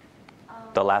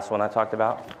 The last one I talked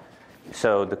about?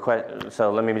 So so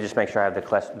let me just make sure I have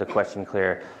the question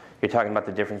clear. You're talking about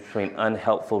the difference between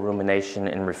unhelpful rumination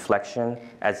and reflection,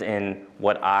 as in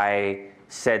what I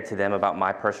said to them about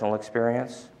my personal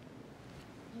experience?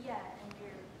 Yeah, and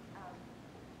your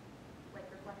like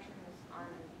reflections on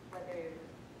whether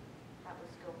that was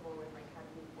skillful and like how to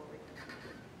move forward.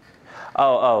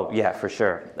 Oh, yeah, for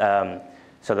sure.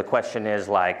 So the question is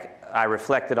like, I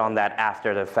reflected on that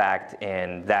after the fact,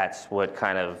 and that's what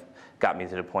kind of got me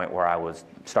to the point where I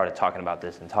started talking about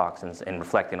this in talks and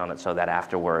reflecting on it, so that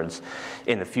afterwards,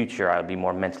 in the future, I would be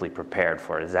more mentally prepared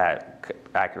for it. Is that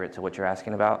accurate to what you're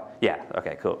asking about? Yeah,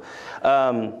 okay, cool.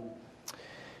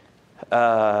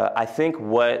 I think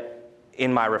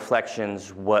in my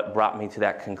reflections, what brought me to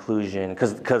that conclusion,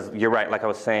 because you're right, like I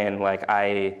was saying, like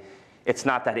it's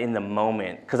not that in the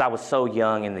moment, because I was so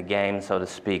young in the game, so to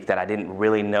speak, that I didn't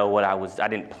really know I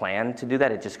didn't plan to do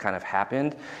that. It just kind of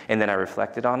happened, and then I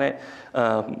reflected on it.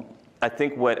 I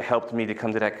think what helped me to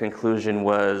come to that conclusion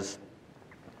was,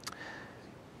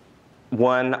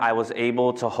 one, I was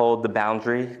able to hold the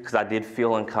boundary, because I did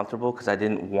feel uncomfortable, because I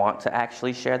didn't want to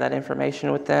actually share that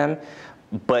information with them.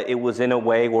 But it was in a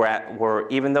way where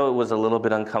even though it was a little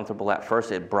bit uncomfortable at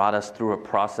first, it brought us through a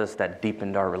process that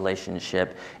deepened our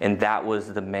relationship. And that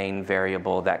was the main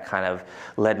variable that kind of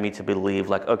led me to believe,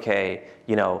 like, okay,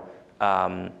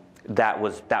 that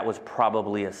was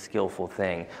probably a skillful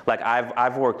thing. Like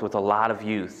I've worked with a lot of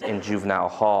youth in juvenile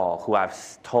hall who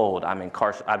I've told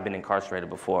I've been incarcerated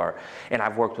before, and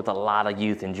I've worked with a lot of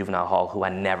youth in juvenile hall who I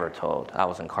never told I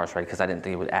was incarcerated because I didn't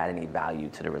think it would add any value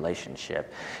to the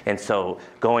relationship. And so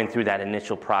going through that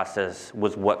initial process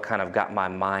was what kind of got my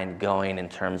mind going in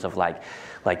terms of like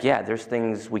yeah, there's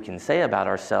things we can say about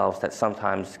ourselves that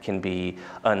sometimes can be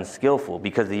unskillful,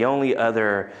 because the only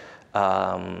other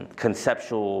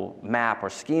conceptual map or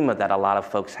schema that a lot of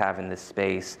folks have in this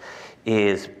space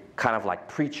is kind of like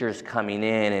preachers coming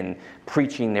in and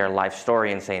preaching their life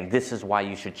story and saying, this is why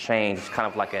you should change. It's kind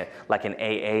of like an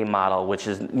AA model, which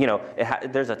is,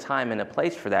 there's a time and a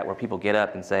place for that where people get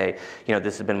up and say,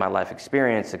 this has been my life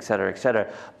experience, et cetera, et cetera.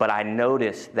 But I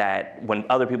noticed that when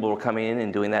other people were coming in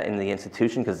and doing that in the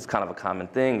institution, because it's kind of a common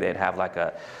thing, they'd have like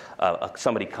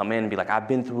somebody come in and be like, I've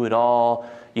been through it all,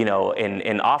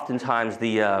 and oftentimes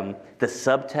the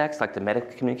subtext, like the meta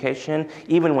communication,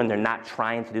 even when they're not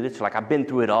trying to do this, they're like, I've been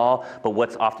through it all, but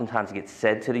what's oftentimes gets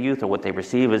said to the youth or what they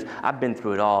receive is, I've been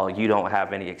through it all, you don't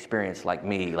have any experience like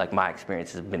me, like my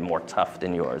experience has been more tough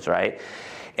than yours, right?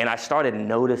 And I started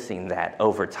noticing that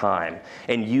over time.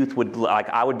 And youth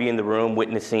I would be in the room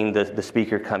witnessing the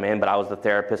speaker come in, but I was the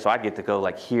therapist, so I'd get to go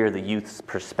hear the youth's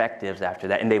perspectives after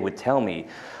that. And they would tell me,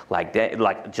 like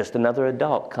just another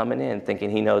adult coming in thinking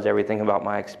he knows everything about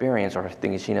my experience, or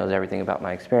thinking she knows everything about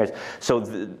my experience. So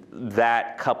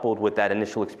that coupled with that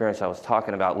initial experience I was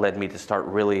talking about led me to start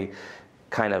really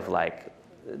kind of like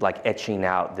etching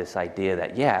out this idea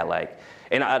that,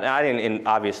 and I didn't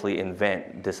obviously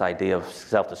invent this idea of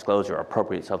self-disclosure, or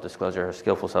appropriate self-disclosure, or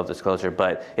skillful self-disclosure,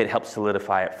 but it helped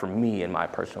solidify it for me in my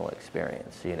personal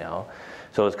experience,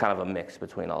 So it's kind of a mix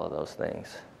between all of those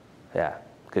things. Yeah,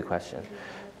 good question.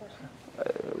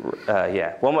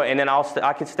 Yeah, one more, and then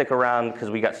I could stick around because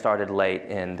we got started late,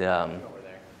 and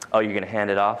oh, you're gonna hand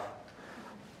it off?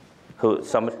 Who?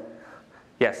 Somebody?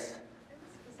 Yes. I have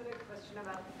a specific question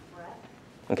about breath.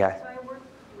 Okay. So I work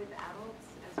with adults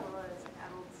as well as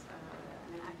adults,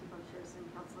 I'm an acupuncturist and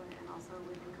counselor, and also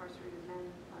with incarcerated men.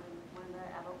 I'm one of the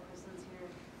adult prisons here.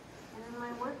 And in my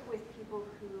work with people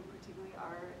who particularly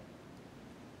are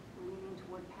leaning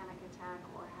toward panic attack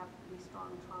or have pretty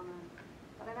strong trauma,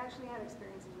 but I've actually had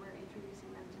experiences where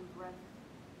introducing them to breath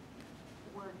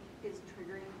work is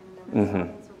triggering in and of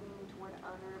itself, and so leaning toward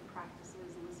other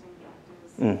practices, listening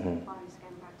practice, body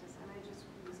scan practice, and I just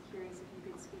was curious if you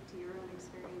could speak to your own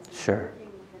experience in Sure.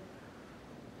 working with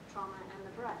trauma and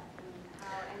the breath, and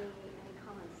how any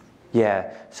comments?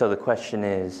 Yeah, so the question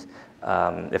is,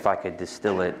 if I could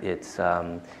distill it, it's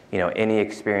any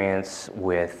experience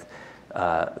with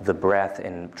the breath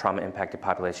in trauma-impacted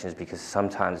populations, because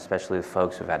sometimes, especially with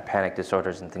folks who've had panic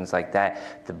disorders and things like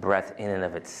that, the breath in and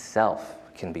of itself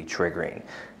can be triggering.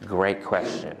 Great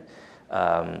question.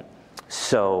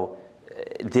 So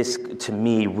this, to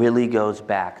me, really goes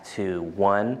back to,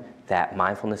 one, that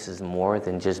mindfulness is more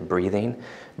than just breathing.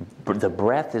 The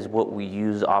breath is what we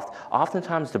use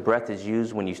oftentimes the breath is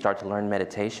used when you start to learn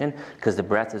meditation, because the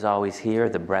breath is always here,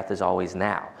 the breath is always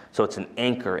now. So it's an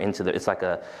anchor it's like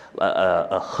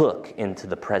a hook into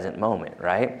the present moment,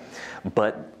 right?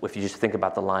 But if you just think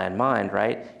about the lion mind,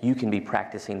 right, you can be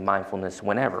practicing mindfulness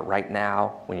whenever. Right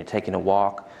now, when you're taking a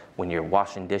walk, when you're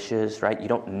washing dishes, right? You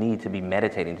don't need to be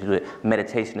meditating to do it.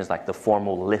 Meditation is like the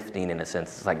formal lifting in a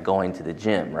sense. It's like going to the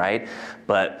gym, right?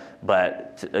 But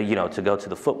you know, to go to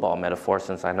the football metaphor,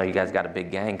 since I know you guys got a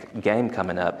big game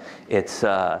coming up, it's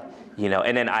you know,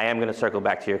 and then I am going to circle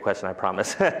back to your question, I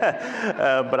promise.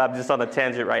 But I'm just on a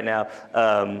tangent right now.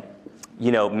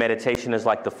 You know, meditation is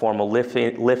like the formal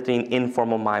lifting.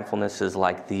 Informal mindfulness is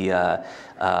like the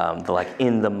like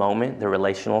in the moment, the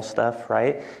relational stuff,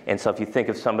 right? And so if you think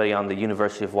of somebody on the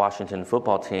University of Washington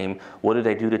football team, what do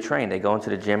they do to train? They go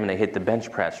into the gym and they hit the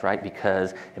bench press, right?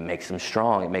 Because it makes them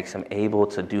strong. It makes them able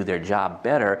to do their job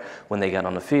better when they get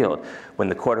on the field. When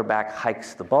the quarterback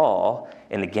hikes the ball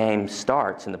and the game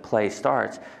starts and the play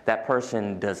starts, that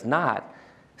person does not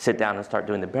sit down and start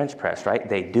doing the bench press, right?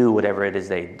 They do whatever it is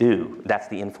they do. That's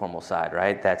the informal side,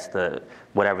 right? That's the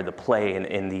whatever the play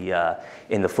in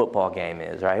the football game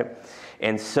is, right?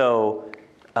 And so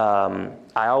I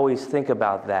always think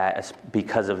about that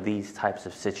because of these types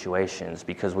of situations,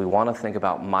 because we want to think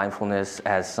about mindfulness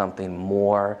as something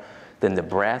more than the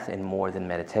breath and more than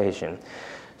meditation.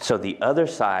 So the other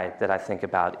side that I think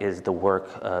about is the work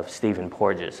of Stephen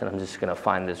Porges, and I'm just going to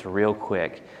find this real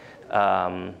quick.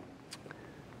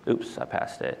 Oops, I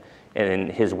passed it.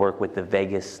 And his work with the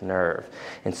vagus nerve.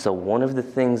 And so one of the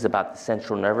things about the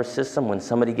central nervous system, when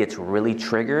somebody gets really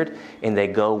triggered and they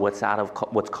go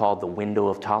what's called the window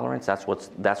of tolerance, that's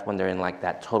when they're in like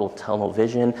that total tunnel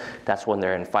vision. That's when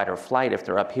they're in fight or flight if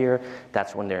they're up here.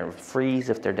 That's when they're in freeze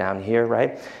if they're down here,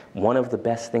 right? One of the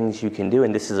best things you can do,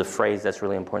 and this is a phrase that's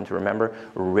really important to remember,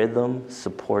 rhythm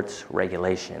supports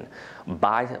regulation.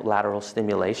 Bilateral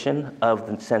stimulation of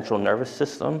the central nervous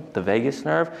system, the vagus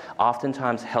nerve,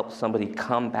 oftentimes helps somebody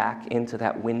come back into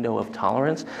that window of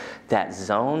tolerance, that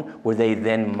zone where they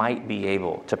then might be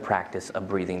able to practice a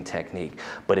breathing technique.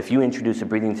 But if you introduce a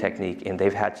breathing technique and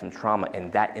they've had some trauma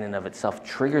and that in and of itself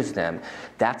triggers them,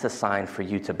 that's a sign for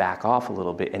you to back off a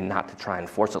little bit and not to try and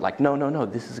force it. Like, no,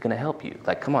 this is going to help you.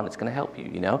 Like, come on, it's going to help you,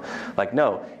 you know? Like,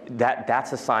 no,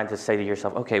 that's a sign to say to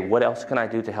yourself, okay, what else can I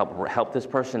do to help this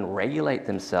person regulate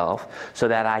themselves so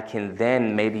that I can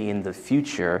then maybe in the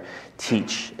future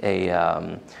teach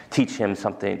him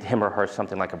or her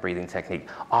something like a breathing technique.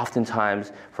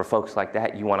 Oftentimes for folks like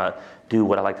that, you want to do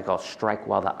what I like to call strike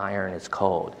while the iron is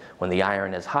cold. When the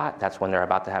iron is hot, that's when they're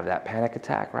about to have that panic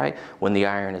attack, right? When the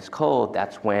iron is cold,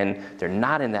 that's when they're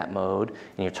not in that mode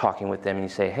and you're talking with them and you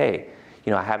say, hey,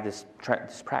 you know, I have this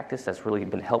practice that's really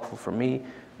been helpful for me.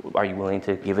 Are you willing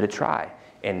to give it a try?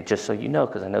 And just so you know,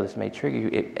 because I know this may trigger you,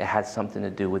 it has something to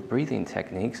do with breathing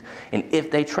techniques. And if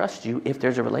they trust you, if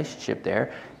there's a relationship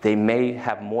there, they may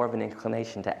have more of an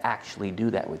inclination to actually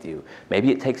do that with you. Maybe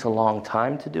it takes a long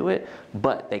time to do it,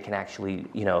 but they can actually,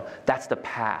 you know, that's the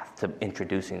path to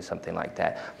introducing something like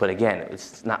that. But again,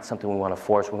 it's not something we want to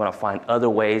force. We want to find other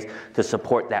ways to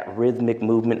support that rhythmic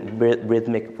movement,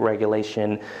 rhythmic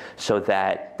regulation, so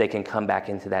that they can come back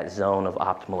into that zone of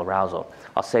optimal arousal.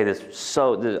 I'll say this,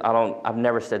 I've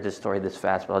never said this story this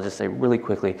fast, but I'll just say really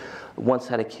quickly. Once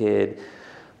had a kid,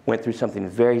 went through something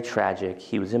very tragic.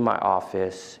 He was in my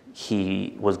office.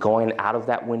 He was going out of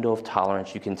that window of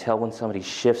tolerance. You can tell when somebody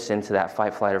shifts into that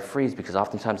fight, flight, or freeze because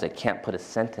oftentimes they can't put a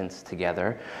sentence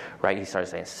together, right? He started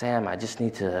saying, Sam, he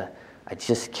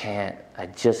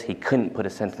couldn't put a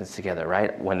sentence together,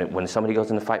 right? When somebody goes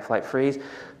into fight, flight, freeze,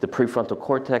 the prefrontal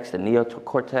cortex, the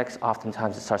neocortex,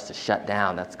 oftentimes it starts to shut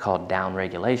down. That's called down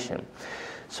regulation.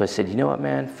 So I said, you know what,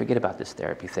 man, forget about this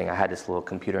therapy thing. I had this little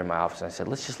computer in my office, and I said,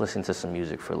 let's just listen to some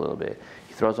music for a little bit.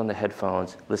 He throws on the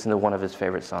headphones, listen to one of his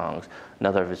favorite songs,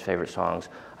 another of his favorite songs.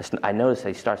 I noticed that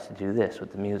he starts to do this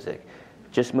with the music,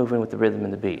 just moving with the rhythm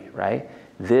and the beat, right?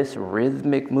 This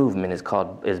rhythmic movement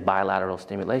is bilateral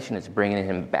stimulation. It's bringing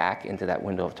him back into that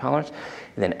window of tolerance.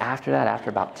 And then after that, after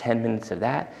about 10 minutes of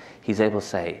that, he's able to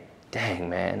say, dang,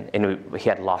 man, and he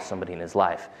had lost somebody in his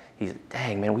life. He's,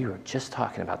 dang, man, we were just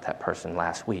talking about that person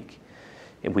last week.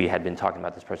 And we had been talking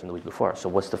about this person the week before. So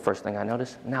what's the first thing I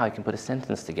noticed? Now I can put a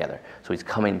sentence together. So he's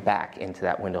coming back into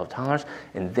that window of tolerance,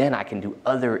 and then I can do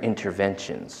other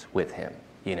interventions with him,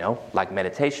 you know, like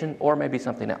meditation or maybe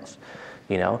something else.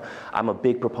 You know, I'm a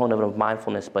big proponent of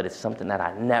mindfulness, but it's something that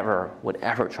I never would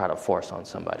ever try to force on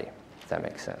somebody, if that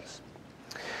makes sense.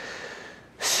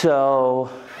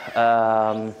 So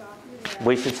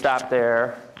we should stop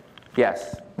there.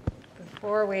 Yes?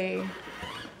 before we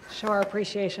show our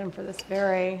appreciation for this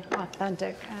very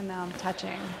authentic and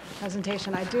touching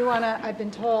presentation, I do want to, I've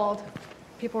been told,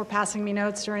 people were passing me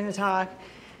notes during the talk,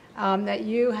 that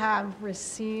you have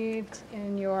received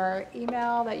in your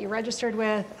email that you registered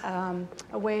with a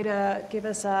way to give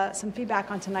us some feedback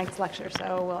on tonight's lecture.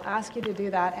 So we'll ask you to do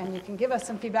that, and you can give us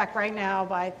some feedback right now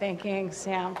by thanking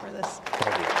Sam for this.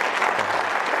 Thank you.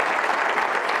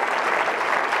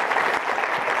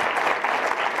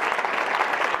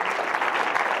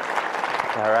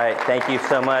 All right, thank you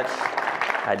so much.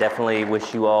 I definitely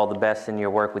wish you all the best in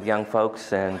your work with young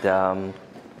folks, and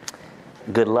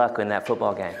good luck in that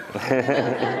football game.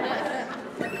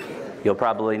 You'll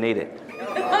probably need it.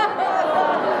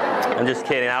 I'm just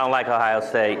kidding. I don't like Ohio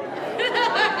State.